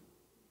attitude.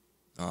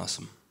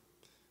 Awesome.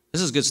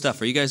 This is good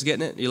stuff. Are you guys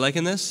getting it? You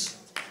liking this?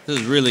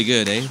 This is really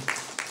good, eh?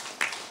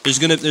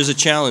 There's a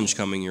challenge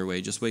coming your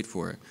way. Just wait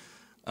for it.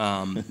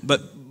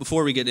 But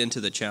before we get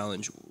into the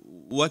challenge,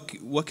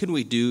 what can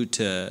we do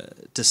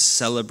to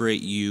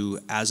celebrate you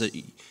as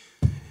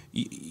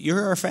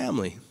you're our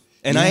family?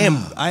 And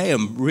I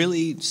am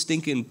really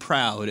stinking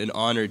proud and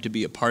honored to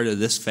be a part of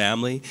this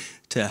family,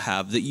 to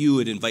have that you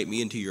would invite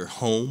me into your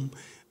home,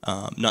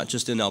 not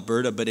just in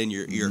Alberta, but in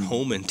your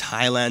home in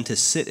Thailand, to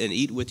sit and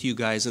eat with you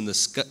guys. And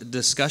the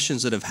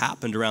discussions that have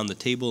happened around the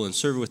table and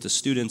serve with the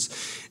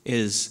students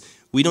is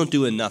we don't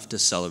do enough to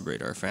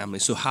celebrate our family.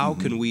 So how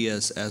can we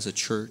as a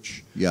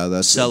church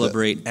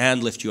celebrate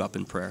and lift you up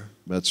in prayer?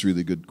 That's a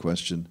really good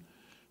question,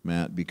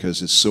 Matt,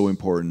 because it's so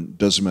important.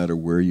 Doesn't matter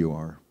where you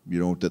are,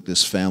 that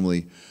this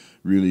family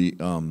really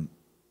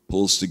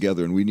pulls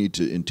together, and we need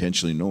to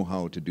intentionally know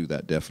how to do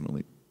that,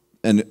 definitely.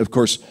 And of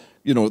course,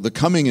 the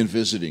coming and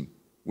visiting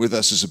with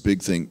us is a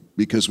big thing,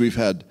 because we've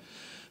had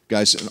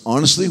guys, and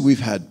honestly,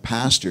 we've had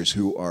pastors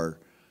who are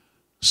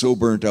so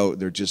burnt out,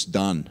 they're just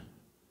done,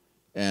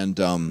 and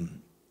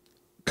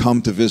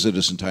come to visit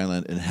us in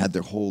Thailand and had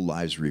their whole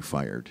lives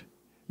refired,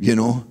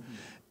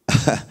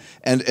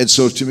 and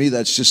so to me,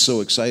 that's just so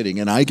exciting.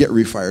 And I get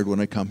refired when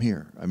I come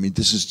here. I mean,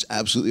 this is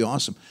absolutely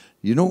awesome.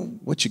 You know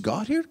what you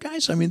got here,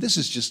 guys? I mean, this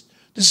is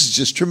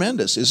just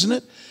tremendous, isn't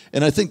it?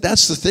 And I think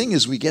that's the thing,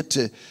 is we get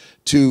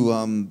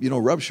to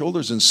rub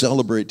shoulders and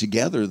celebrate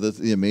together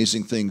the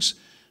amazing things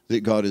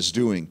that God is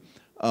doing.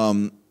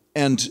 And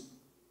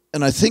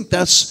I think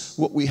that's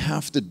what we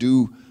have to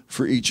do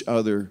for each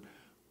other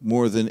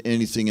more than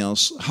anything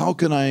else. How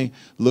can I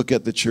look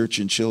at the church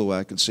in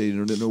Chilliwack and say,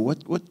 no,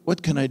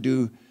 what can I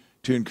do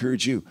to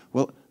encourage you?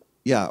 Well,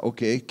 yeah,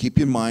 okay, keep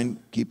you in mind,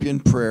 keep you in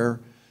prayer,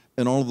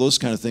 and all of those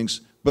kind of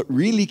things, but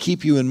really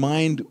keep you in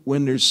mind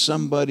when there's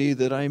somebody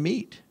that I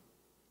meet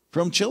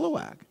from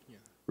Chilliwack,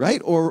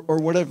 right? Or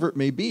whatever it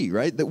may be,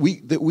 right? That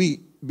we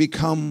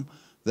become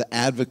the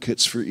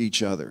advocates for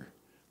each other.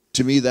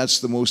 To me, that's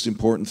the most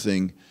important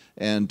thing.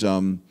 And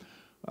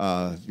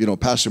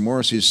Pastor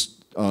Morris, he's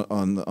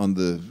on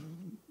the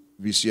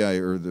VCI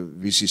or the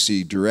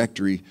VCC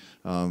directory,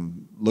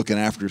 looking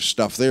after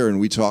stuff there, and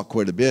we talk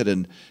quite a bit.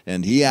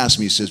 And he asked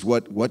me, he says,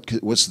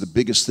 "What's the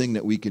biggest thing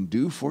that we can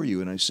do for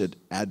you?" And I said,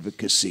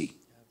 "Advocacy."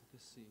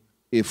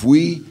 If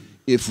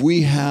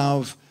we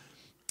have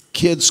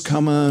kids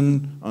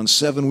coming on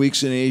 7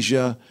 weeks in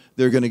Asia,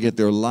 they're going to get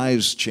their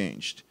lives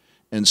changed.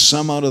 And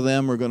some out of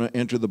them are going to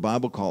enter the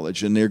Bible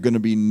college, and they're going to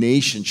be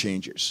nation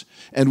changers.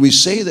 And we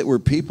say that we're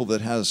people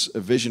that has a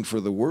vision for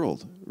the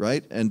world,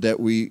 right? And that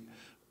we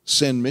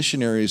send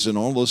missionaries and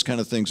all those kind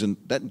of things. And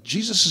that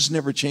Jesus has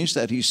never changed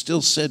that. He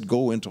still said,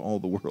 go into all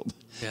the world.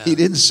 Yeah. He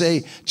didn't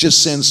say,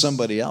 just send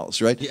somebody else,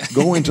 right? Yeah.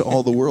 Go into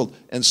all the world.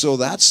 And so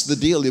that's the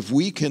deal. If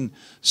we can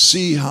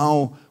see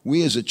how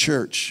we as a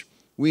church,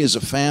 we as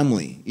a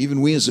family, even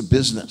we as a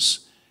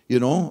business,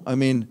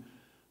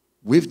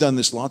 we've done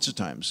this lots of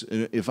times.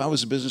 If I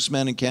was a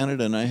businessman in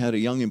Canada and I had a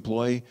young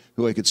employee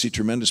who I could see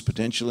tremendous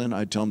potential in,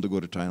 I'd tell him to go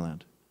to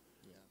Thailand,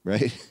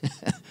 right?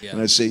 Yeah.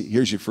 And I'd say,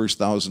 here's your first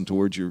 1,000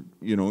 towards your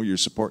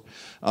support.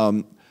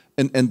 And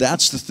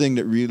that's the thing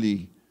that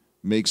really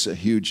makes a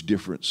huge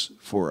difference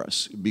for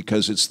us,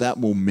 because it's that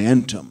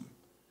momentum.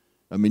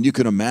 I mean, you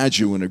can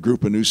imagine when a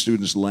group of new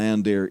students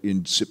land there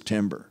in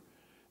September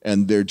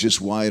and they're just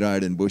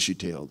wide-eyed and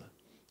bushy-tailed.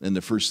 And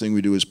the first thing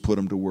we do is put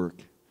them to work.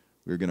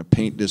 We're going to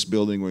paint this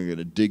building. We're going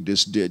to dig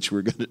this ditch.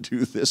 We're going to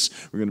do this.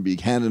 We're going to be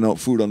handing out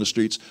food on the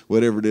streets,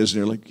 whatever it is.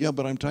 And they're like, yeah,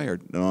 but I'm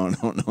tired. No,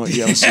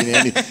 you haven't seen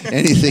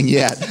anything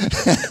yet.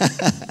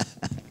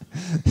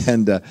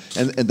 and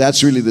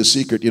that's really the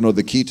secret.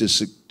 The key to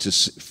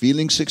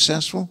feeling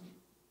successful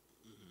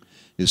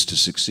is to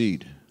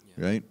succeed,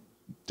 right?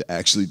 To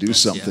actually do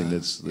something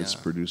that's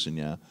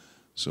producing,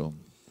 So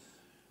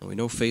we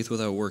know faith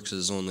without works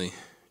is only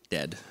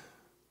dead.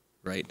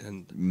 Right,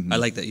 and I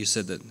like that you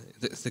said that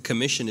the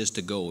commission is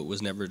to go. It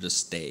was never to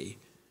stay.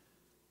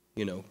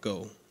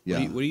 Go.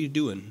 Yeah. What are you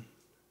doing?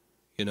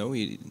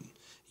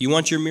 You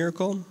want your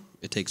miracle?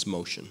 It takes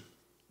motion.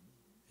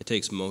 It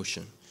takes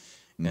motion.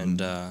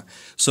 Mm-hmm. And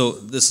so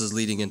this is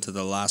leading into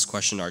the last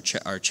question,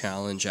 our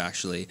challenge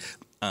actually.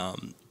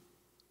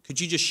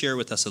 Could you just share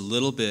with us a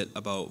little bit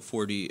about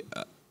 40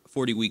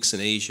 weeks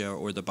in Asia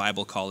or the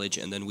Bible College,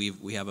 and then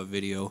we have a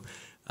video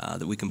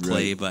that we can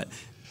play, right. But.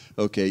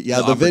 Okay,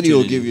 yeah, the video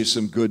will give you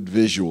some good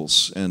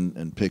visuals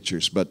and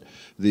pictures, but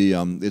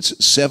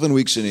it's 7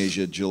 weeks in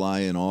Asia,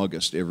 July and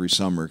August, every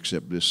summer,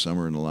 except this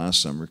summer and the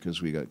last summer,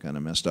 because we got kind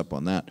of messed up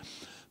on that.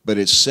 But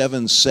it's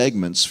 7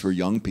 segments for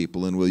young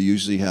people, and we'll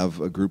usually have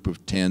a group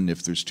of 10.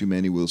 If there's too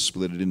many, we'll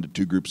split it into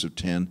 2 groups of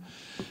 10,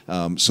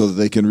 so that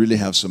they can really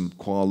have some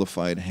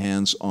qualified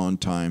hands-on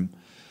time.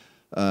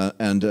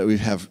 And we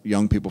have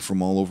young people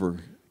from all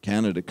over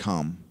Canada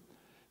come,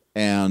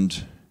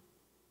 and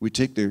we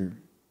take their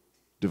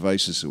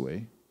devices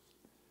away,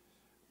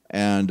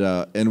 and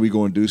we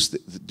go and do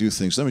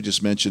things. Let me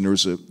just mention, there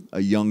was a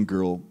young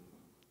girl,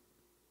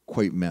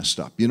 quite messed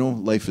up.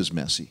 Life is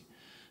messy,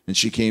 and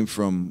she came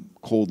from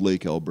Cold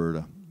Lake,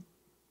 Alberta.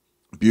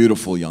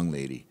 Beautiful young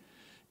lady,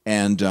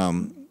 and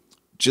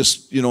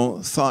just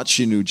thought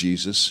she knew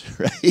Jesus,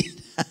 right?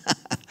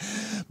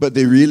 But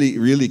they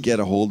really get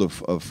a hold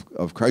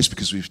of Christ,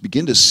 because we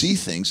begin to see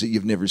things that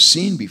you've never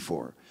seen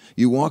before.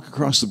 You walk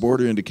across the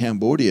border into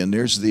Cambodia, and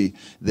there's the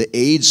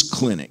AIDS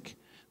clinic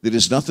that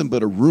is nothing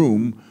but a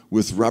room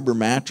with rubber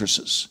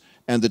mattresses.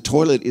 And the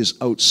toilet is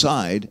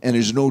outside, and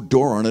there's no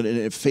door on it, and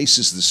it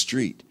faces the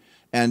street.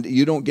 And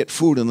you don't get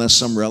food unless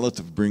some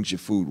relative brings you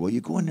food. Well,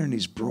 you go in there, and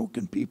these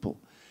broken people.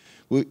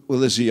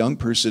 Well, as a young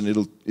person,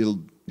 it'll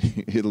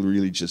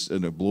really just,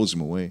 and it blows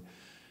them away.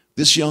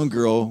 This young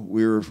girl,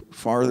 we were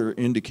farther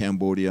into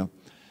Cambodia,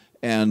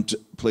 and a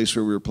place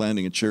where we were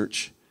planting a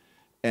church,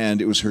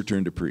 and it was her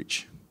turn to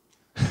preach.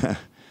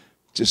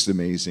 Just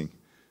amazing.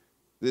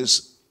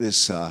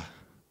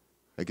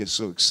 I get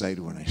so excited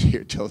when I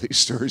tell these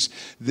stories.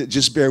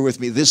 Just bear with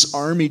me. This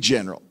army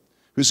general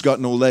who's got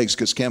no legs,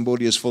 because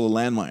Cambodia is full of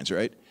landmines,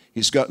 right?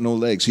 He's got no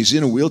legs. He's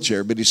in a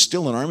wheelchair, but he's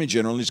still an army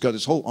general, and he's got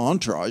his whole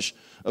entourage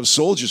of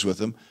soldiers with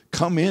him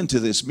come into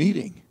this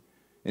meeting.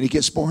 And he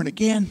gets born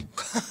again.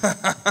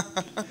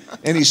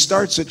 And he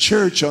starts a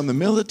church on the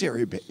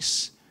military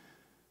base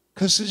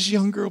because this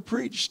young girl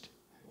preached.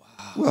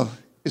 Wow. Well,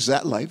 is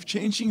that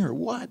life-changing or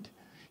what?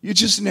 You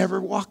just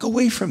never walk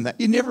away from that.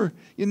 You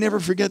never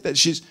forget that.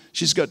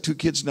 She's got 2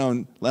 kids now,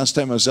 and last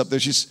time I was up there,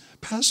 she's,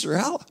 Pastor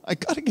Al, I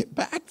got to get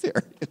back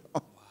there.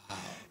 Wow.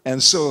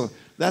 And so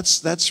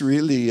that's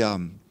really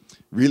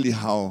really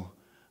how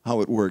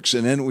it works.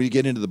 And then when you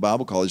get into the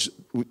Bible college,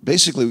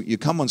 basically you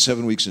come on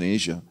 7 weeks in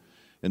Asia,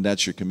 and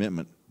that's your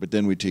commitment. But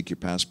then we take your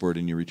passport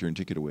and your return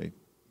ticket away,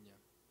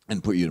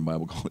 and put you in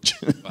Bible college.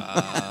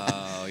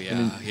 Wow,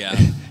 yeah,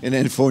 And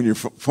then phone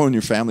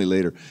your family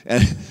later.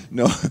 And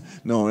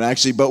no,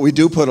 actually, but we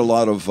do put a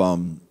lot of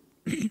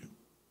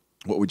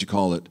what would you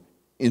call it?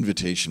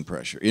 Invitation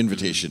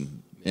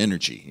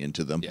energy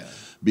into them,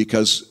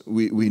 because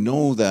we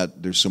know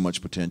that there's so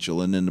much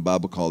potential. And then the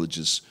Bible college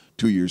is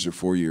 2 years or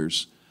 4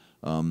 years,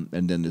 and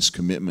then this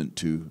commitment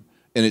to.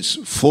 And it's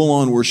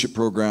full-on worship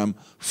program,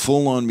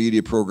 full-on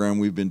media program.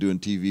 We've been doing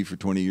TV for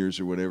 20 years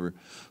or whatever.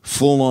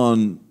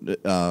 Full-on,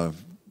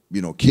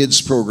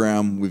 kids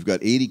program. We've got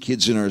 80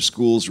 kids in our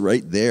schools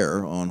right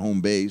there on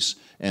home base,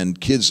 and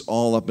kids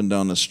all up and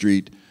down the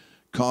street.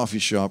 Coffee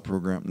shop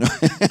program,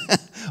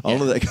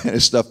 all of that kind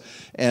of stuff.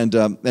 And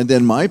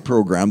then my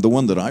program, the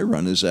one that I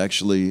run, is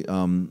actually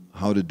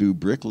how to do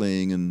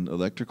bricklaying and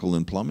electrical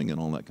and plumbing and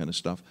all that kind of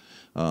stuff.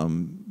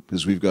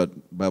 Because we've got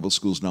Bible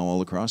schools now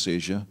all across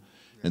Asia.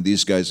 And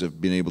these guys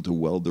have been able to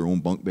weld their own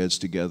bunk beds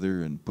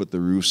together and put the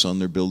roofs on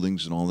their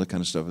buildings and all that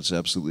kind of stuff. It's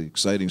absolutely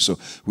exciting. So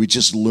we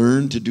just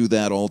learn to do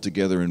that all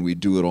together, and we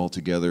do it all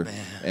together.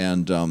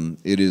 Man. And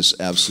it is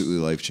absolutely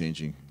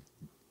life-changing,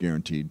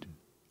 guaranteed.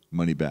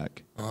 Money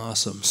back.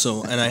 Awesome.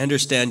 So, and I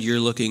understand you're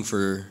looking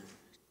for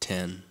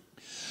 10.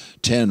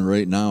 10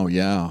 right now,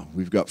 yeah.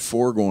 We've got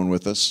 4 going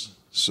with us,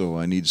 so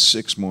I need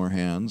 6 more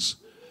hands.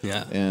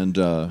 Yeah. And,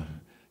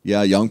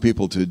 young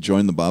people to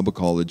join the Bible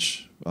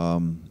college.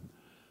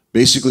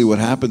 Basically what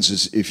happens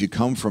is if you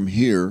come from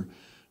here,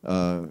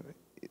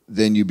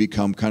 then you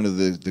become kind of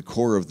the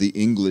core of the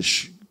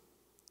English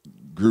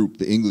group,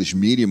 the English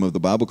medium of the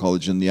Bible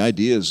college. And the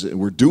idea is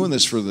we're doing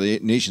this for the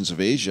nations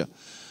of Asia.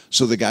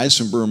 So the guys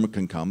from Burma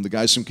can come, the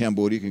guys from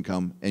Cambodia can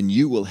come, and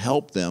you will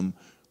help them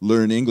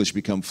learn English,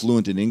 become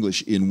fluent in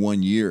English in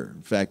 1 year.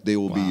 In fact, they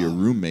will be your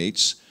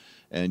roommates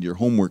and your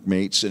homework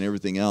mates and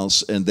everything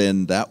else. And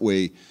then that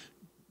way,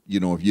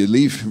 if you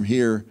leave from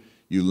here,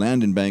 you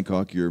land in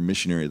Bangkok, you're a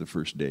missionary the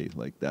first day.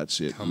 Like, that's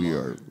it.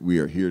 We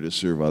are here to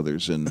serve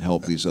others and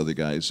help these other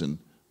guys. And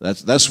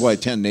that's why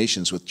 10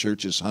 nations with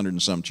churches, 100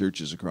 and some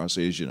churches across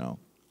Asia now.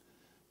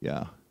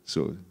 Yeah.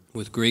 So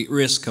with great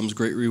risk comes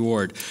great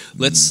reward.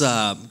 Let's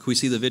can we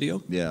see the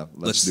video? Yeah,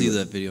 let's see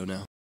that video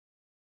now.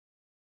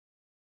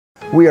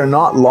 We are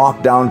not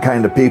locked down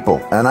kind of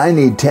people, and I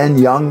need 10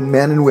 young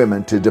men and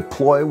women to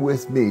deploy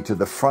with me to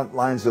the front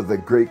lines of the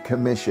Great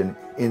Commission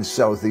in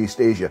Southeast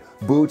Asia.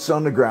 Boots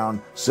on the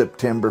ground,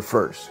 September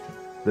 1st.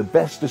 The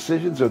best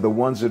decisions are the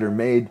ones that are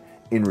made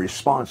in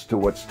response to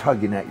what's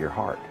tugging at your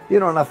heart.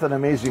 Nothing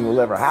amazing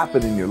will ever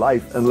happen in your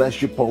life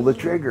unless you pull the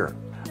trigger.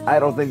 I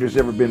don't think there's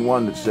ever been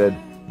one that said,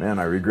 man,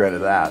 I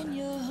regretted that.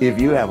 If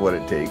you have what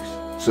it takes,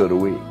 so do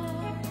we.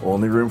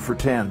 Only room for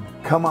 10.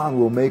 Come on,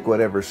 we'll make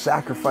whatever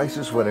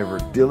sacrifices, whatever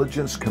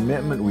diligence,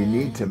 commitment we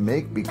need to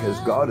make, because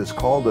God has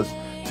called us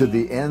to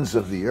the ends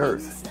of the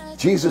earth.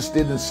 Jesus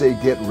didn't say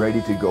get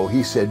ready to go.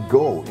 He said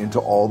go into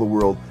all the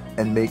world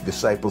and make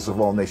disciples of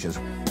all nations.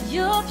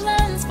 Your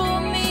plans for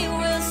me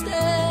will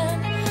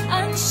stand,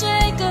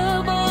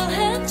 unshakable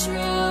and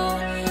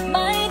true.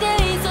 My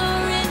days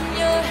are in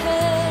your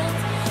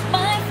hands,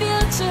 my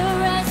future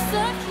rests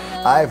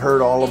secure. I've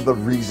heard all of the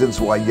reasons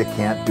why you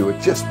can't do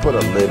it. Just put a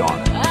lid on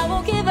it. I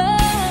won't give up,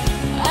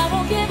 I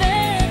won't give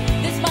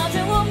in. This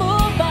mountain will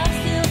move, but I'm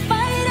still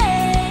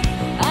fighting.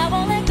 I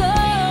won't let go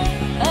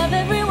of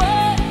every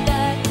word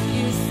that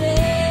you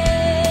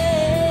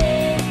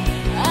say.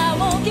 I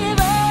won't give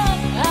up,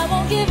 I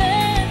won't give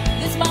in.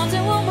 This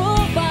mountain will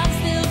move, but I'm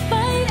still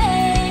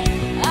fighting.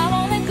 I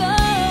won't let go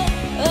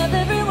of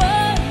every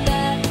word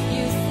that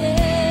you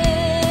say.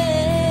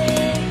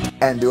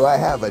 And do I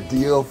have a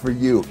deal for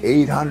you?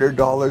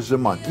 $800 a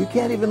month. You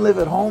can't even live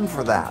at home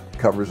for that.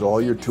 Covers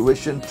all your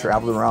tuition,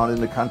 traveling around in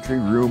the country,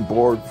 room,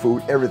 board,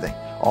 food, everything.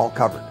 All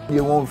covered.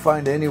 You won't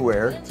find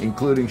anywhere,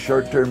 including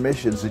short-term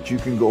missions, that you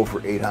can go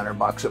for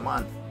 $800 a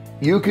month.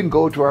 You can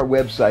go to our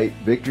website,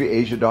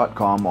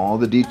 victoryasia.com. All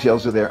the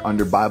details are there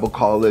under Bible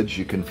College.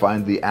 You can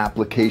find the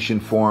application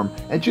form.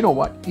 And you know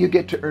what? You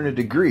get to earn a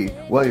degree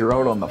while you're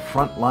out on the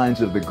front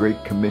lines of the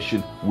Great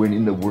Commission,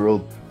 winning the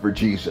world for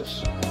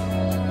Jesus.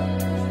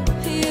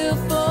 You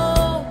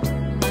formed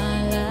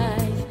my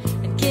life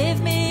and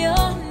gave me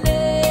your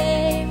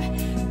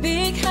name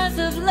because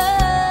of love.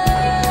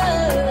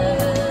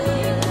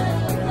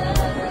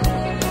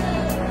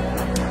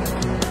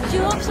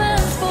 Your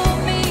plans for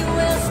me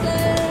will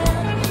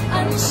stand,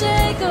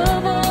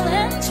 unshakable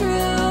and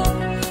true.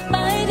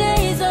 My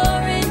days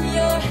are in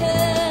your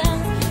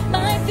hands,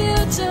 my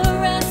future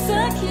rests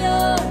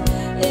secure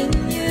in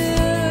you.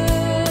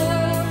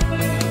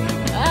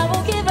 I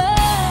won't give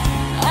up,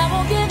 I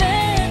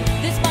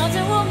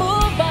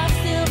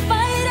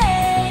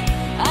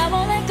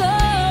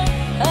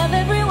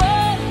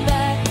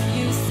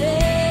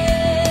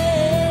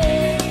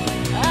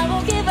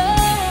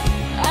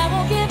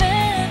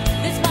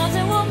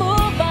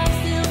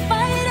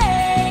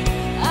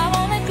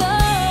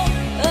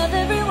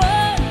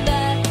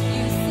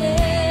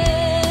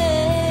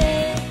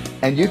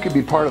And you can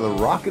be part of the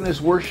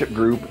Rockiness worship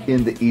group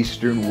in the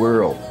Eastern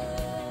world.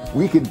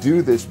 We can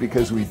do this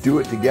because we do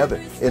it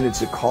together. And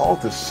it's a call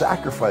to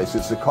sacrifice.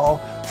 It's a call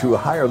to a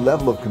higher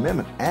level of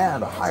commitment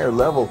and a higher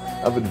level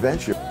of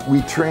adventure.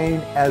 We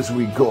train as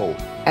we go.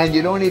 And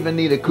you don't even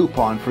need a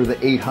coupon for the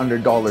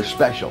 $800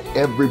 special.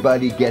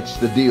 Everybody gets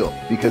the deal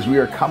because we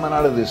are coming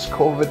out of this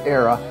COVID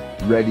era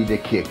ready to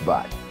kick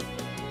butt.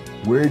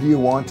 Where do you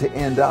want to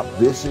end up?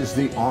 This is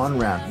the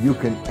on-ramp. You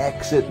can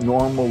exit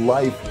normal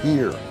life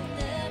here.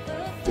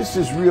 This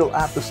is real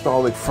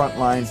apostolic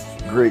frontline,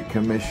 Great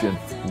Commission,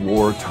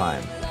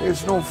 wartime.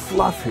 There's no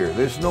fluff here.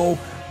 There's no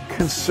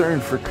concern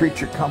for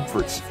creature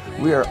comforts.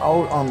 We are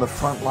out on the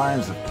front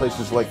lines of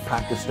places like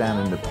Pakistan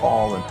and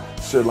Nepal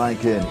and Sri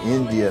Lanka and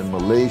India and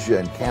Malaysia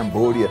and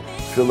Cambodia,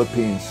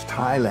 Philippines,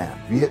 Thailand,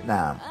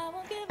 Vietnam.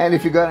 And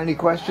if you got any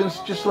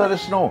questions, just let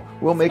us know.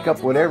 We'll make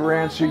up whatever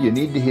answer you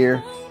need to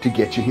hear to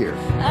get you here.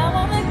 I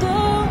wanna go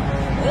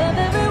of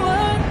every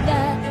word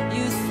that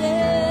you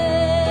say.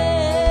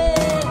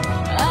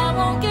 I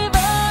won't give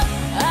up,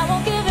 I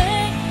won't give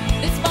in.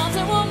 This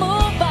mountain will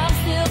move, I'm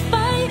still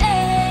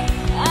fighting.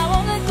 I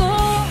won't let go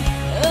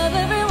of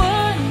every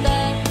word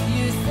that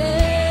you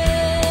say.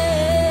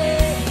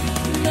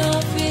 No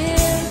fear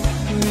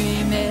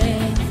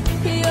remains,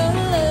 your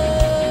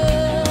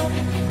love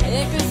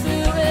echoes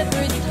through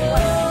every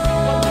storm.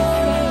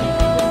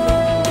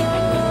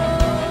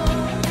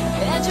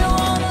 And you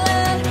won't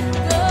let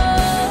go.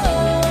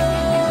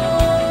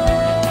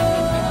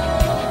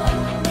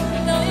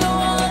 No, you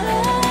won't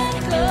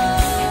let go.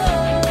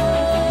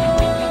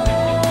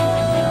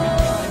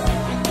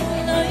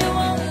 No, you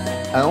won't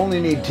let I only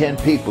need 10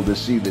 people to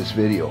see this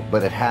video,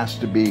 but it has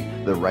to be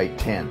the right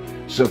 10.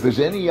 So if there's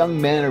any young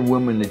man or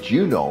woman that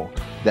you know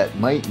that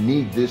might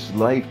need this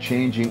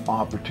life-changing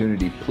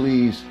opportunity,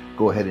 please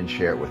go ahead and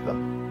share it with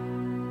them.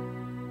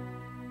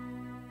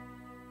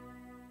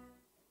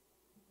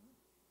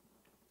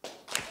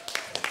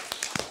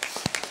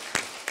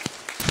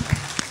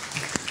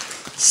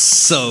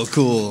 So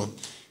cool.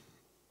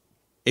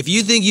 If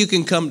you think you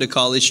can come to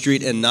College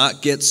Street and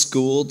not get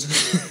schooled,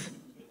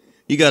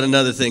 you got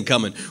another thing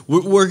coming.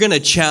 We're going to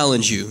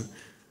challenge you.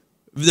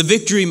 The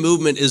victory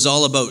movement is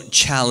all about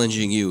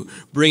challenging you,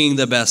 bringing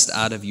the best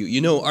out of you.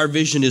 You know, our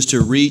vision is to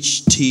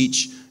reach,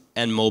 teach,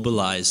 and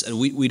mobilize. And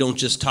we don't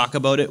just talk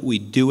about it, we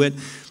do it.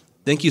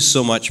 Thank you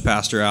so much,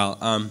 Pastor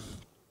Al.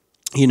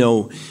 You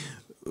know,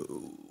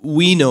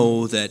 we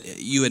know that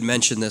you had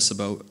mentioned this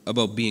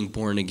about being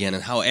born again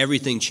and how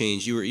everything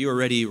changed. You were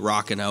already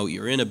rocking out.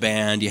 You were in a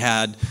band. You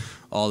had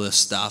all this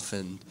stuff,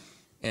 and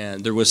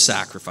there was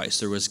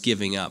sacrifice. There was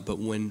giving up. But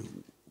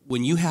when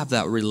you have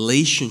that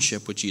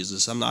relationship with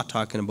Jesus, I'm not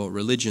talking about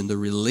religion, the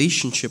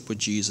relationship with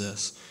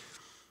Jesus,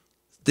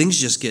 things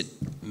just get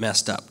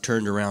messed up,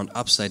 turned around,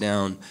 upside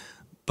down.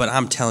 But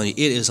I'm telling you,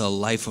 it is a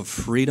life of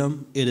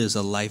freedom. It is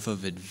a life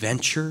of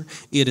adventure.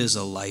 It is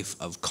a life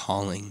of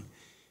calling.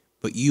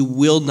 But you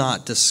will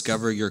not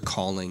discover your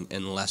calling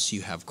unless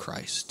you have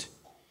Christ.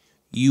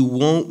 You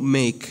won't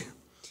make,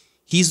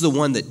 he's the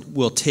one that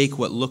will take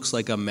what looks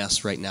like a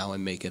mess right now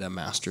and make it a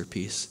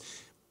masterpiece.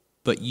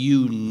 But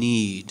you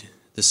need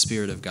the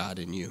Spirit of God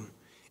in you.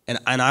 And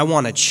I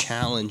want to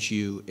challenge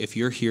you, if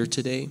you're here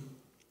today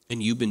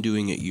and you've been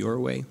doing it your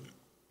way,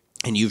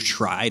 and you've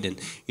tried, and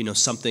you know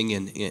something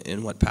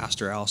in what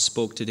Pastor Al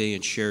spoke today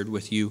and shared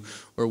with you,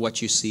 or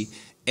what you see,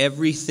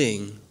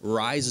 everything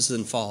rises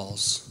and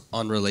falls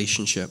on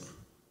relationship.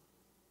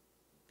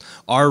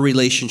 Our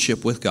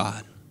relationship with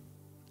God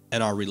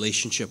and our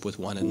relationship with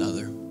one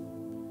another.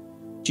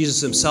 Jesus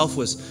himself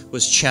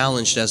was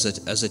challenged as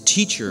a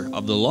teacher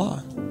of the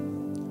law.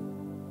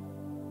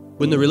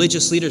 When the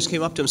religious leaders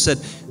came up to him and said,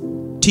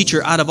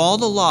 "Teacher, out of all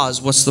the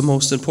laws, what's the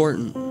most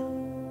important?"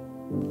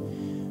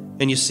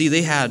 And you see,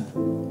 they had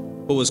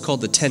what was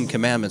called the 10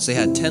 Commandments. They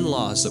had 10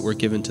 laws that were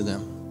given to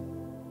them.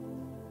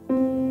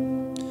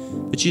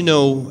 But you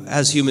know,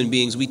 as human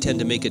beings, we tend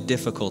to make it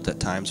difficult at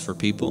times for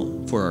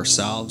people, for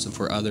ourselves and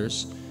for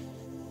others.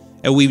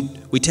 And we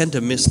tend to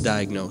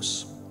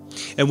misdiagnose.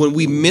 And when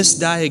we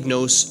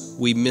misdiagnose,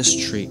 we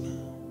mistreat.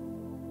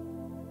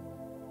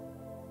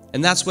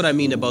 And that's what I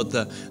mean about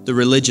the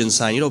religion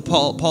sign. You know,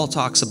 Paul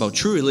talks about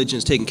true religion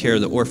is taking care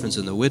of the orphans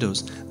and the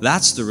widows.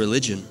 That's the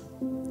religion.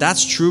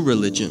 That's true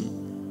religion.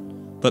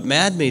 But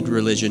man-made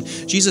religion,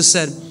 Jesus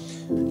said,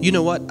 you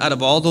know what? Out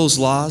of all those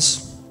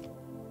laws,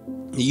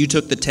 you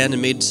took the 10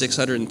 and made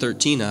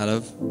 613 out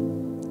of,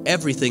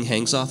 everything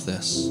hangs off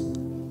this.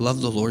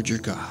 Love the Lord your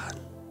God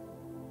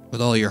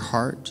with all your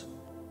heart,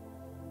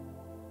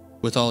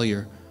 with all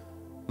your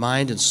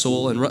mind and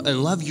soul, and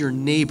love your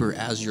neighbor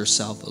as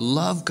yourself.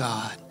 Love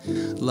God,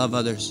 love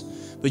others.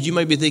 But you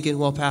might be thinking,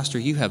 well, Pastor,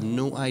 you have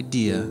no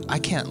idea. I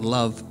can't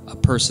love a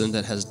person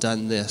that has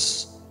done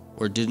this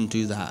or didn't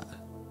do that.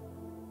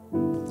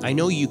 I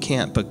know you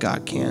can't, but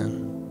God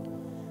can.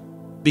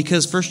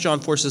 Because 1 John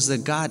 4 says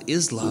that God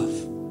is love.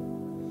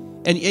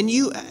 And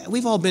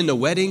we've all been to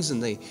weddings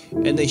and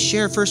they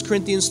share 1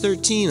 Corinthians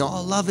 13.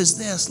 Oh, love is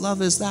this,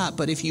 love is that.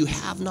 But if you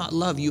have not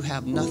love, you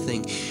have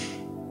nothing.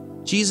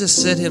 Jesus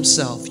said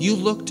himself, you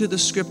look to the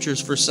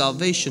scriptures for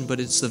salvation, but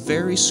it's the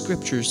very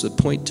scriptures that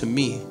point to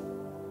me.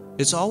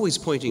 It's always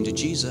pointing to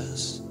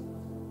Jesus.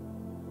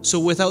 So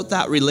without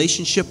that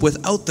relationship,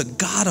 without the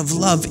God of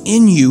love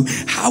in you,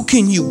 how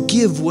can you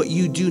give what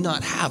you do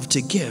not have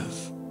to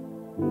give?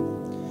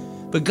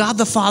 But God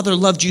the Father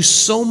loved you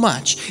so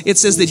much, it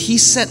says that he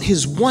sent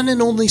his one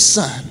and only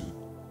Son.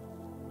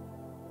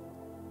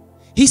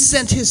 He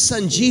sent his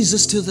Son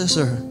Jesus to this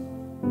earth.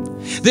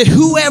 That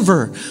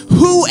whoever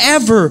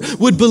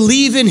would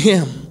believe in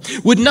him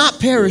would not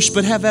perish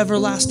but have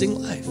everlasting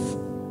life.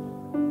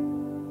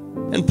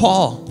 And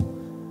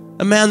Paul,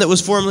 a man that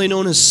was formerly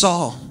known as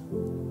Saul,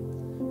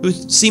 who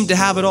seemed to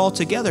have it all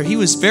together, he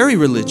was very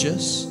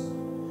religious.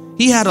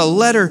 He had a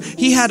letter,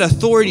 he had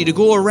authority to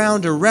go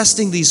around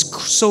arresting these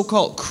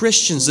so-called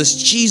Christians, this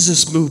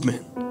Jesus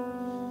movement.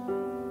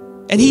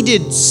 And he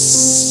did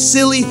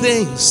silly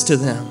things to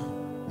them,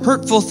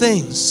 hurtful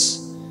things.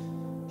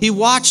 He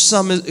watched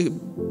some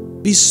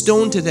be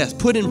stoned to death,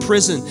 put in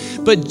prison,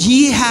 but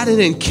he had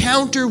an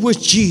encounter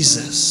with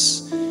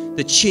Jesus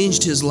that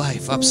changed his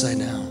life upside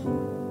down.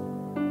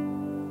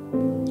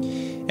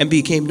 And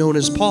became known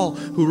as Paul,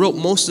 who wrote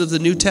most of the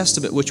New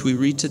Testament, which we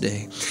read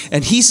today.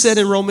 And he said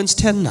in Romans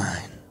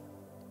 10:9,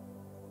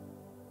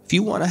 if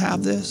you want to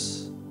have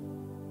this,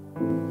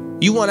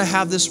 you want to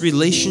have this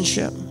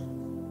relationship,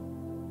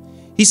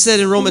 he said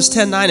in Romans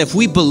 10:9, if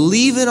we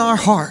believe in our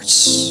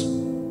hearts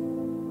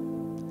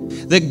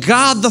that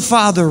God the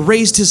Father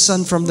raised his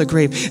Son from the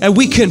grave, and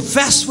we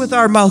confess with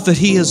our mouth that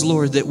he is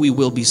Lord, that we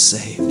will be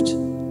saved.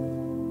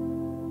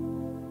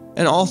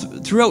 And all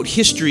throughout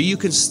history, you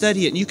can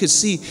study it and you can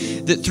see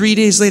that 3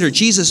 days later,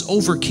 Jesus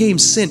overcame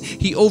sin.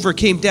 He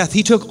overcame death.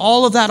 He took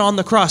all of that on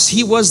the cross.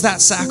 He was that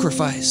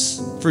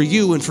sacrifice for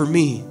you and for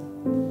me.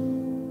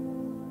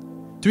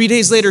 3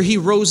 days later, he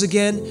rose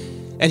again,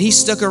 and he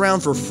stuck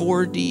around for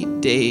 40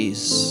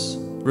 days,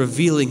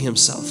 revealing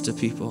himself to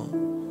people.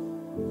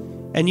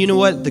 And you know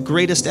what? The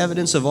greatest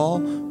evidence of all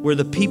were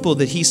the people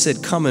that he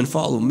said, come and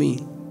follow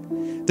me.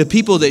 The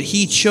people that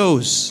he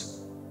chose,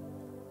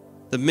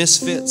 the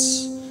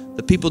misfits,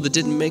 the people that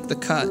didn't make the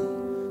cut,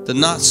 the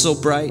not so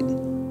bright,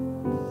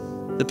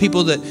 the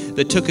people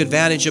that took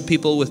advantage of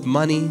people with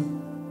money,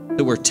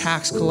 that were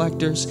tax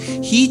collectors.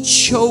 He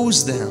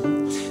chose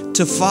them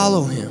to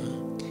follow him.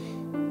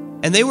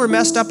 And they were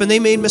messed up and they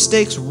made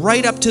mistakes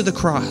right up to the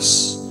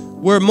cross,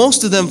 where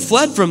most of them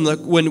fled from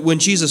when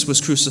Jesus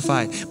was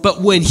crucified.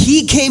 But when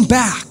he came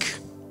back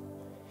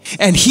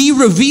and he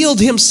revealed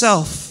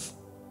himself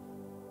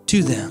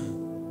to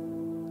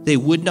them, they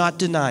would not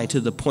deny to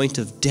the point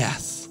of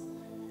death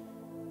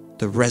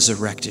the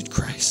resurrected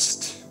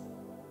Christ.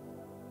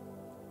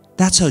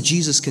 That's how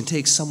Jesus can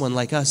take someone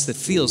like us that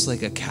feels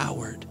like a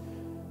coward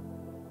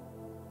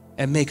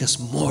and make us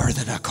more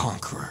than a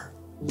conqueror.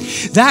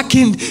 That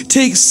can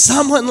take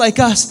someone like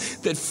us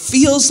that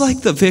feels like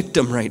the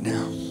victim right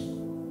now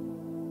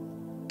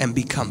and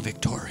become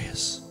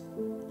victorious.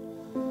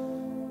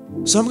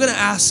 So I'm going to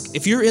ask,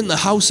 if you're in the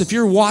house, if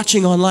you're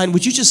watching online,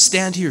 would you just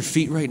stand to your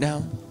feet right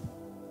now?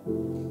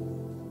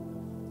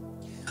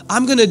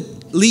 I'm going to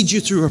lead you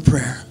through a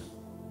prayer.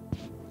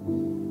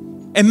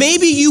 And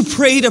maybe you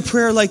prayed a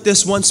prayer like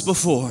this once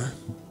before.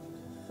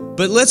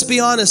 But let's be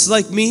honest,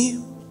 like me,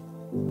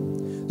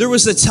 there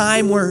was a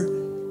time where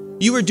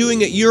you were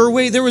doing it your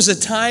way. There was a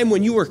time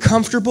when you were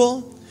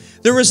comfortable.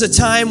 There was a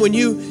time when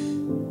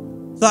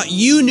you thought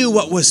you knew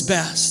what was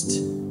best.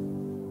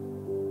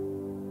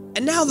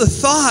 And now the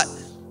thought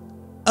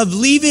of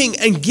leaving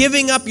and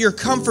giving up your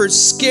comfort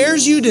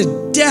scares you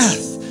to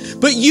death.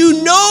 But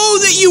you know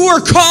that you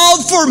were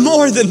called for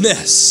more than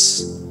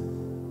this.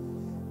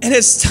 And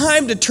it's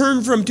time to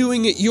turn from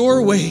doing it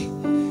your way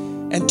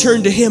and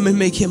turn to him and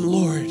make him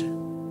Lord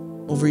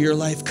over your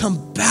life.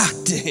 Come back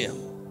to him.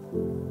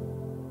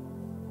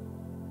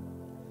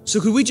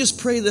 So could we just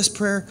pray this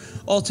prayer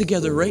all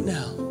together right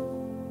now?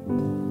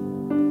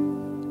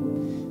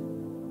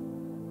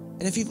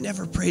 And if you've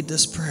never prayed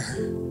this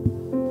prayer,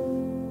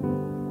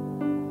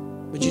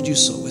 would you do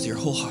so with your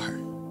whole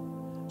heart?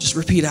 Just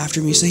repeat after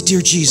me. Say,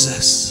 dear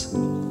Jesus,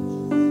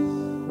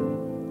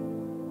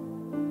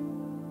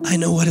 I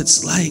know what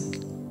it's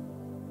like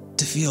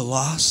to feel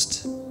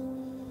lost,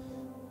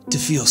 to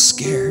feel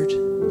scared,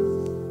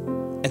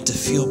 and to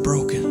feel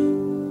broken.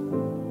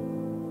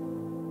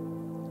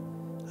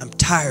 I'm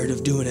tired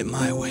of doing it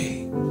my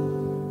way.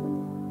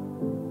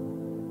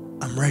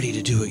 I'm ready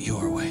to do it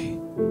your way.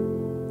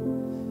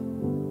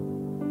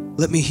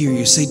 Let me hear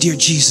you say, dear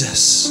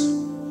Jesus,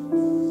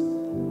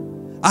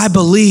 I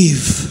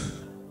believe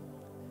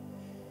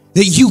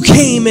that you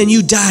came and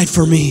you died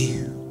for me.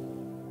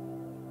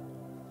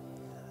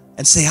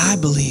 And say, I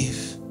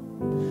believe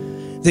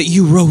that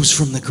you rose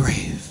from the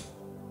grave.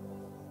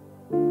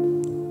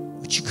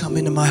 Would you come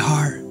into my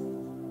heart?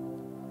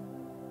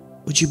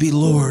 Would you be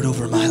Lord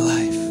over my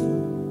life?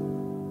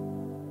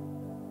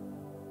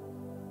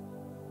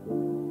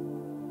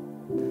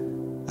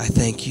 I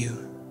thank you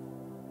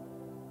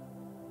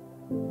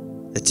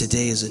that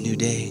today is a new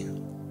day.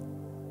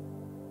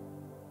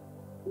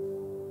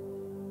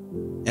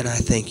 And I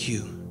thank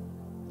you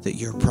that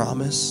your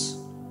promise,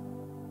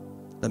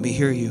 let me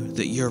hear you,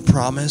 that your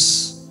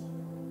promise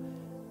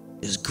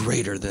is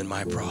greater than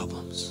my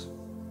problems.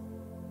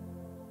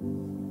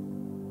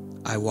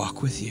 I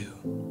walk with you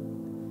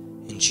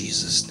in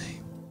Jesus' name.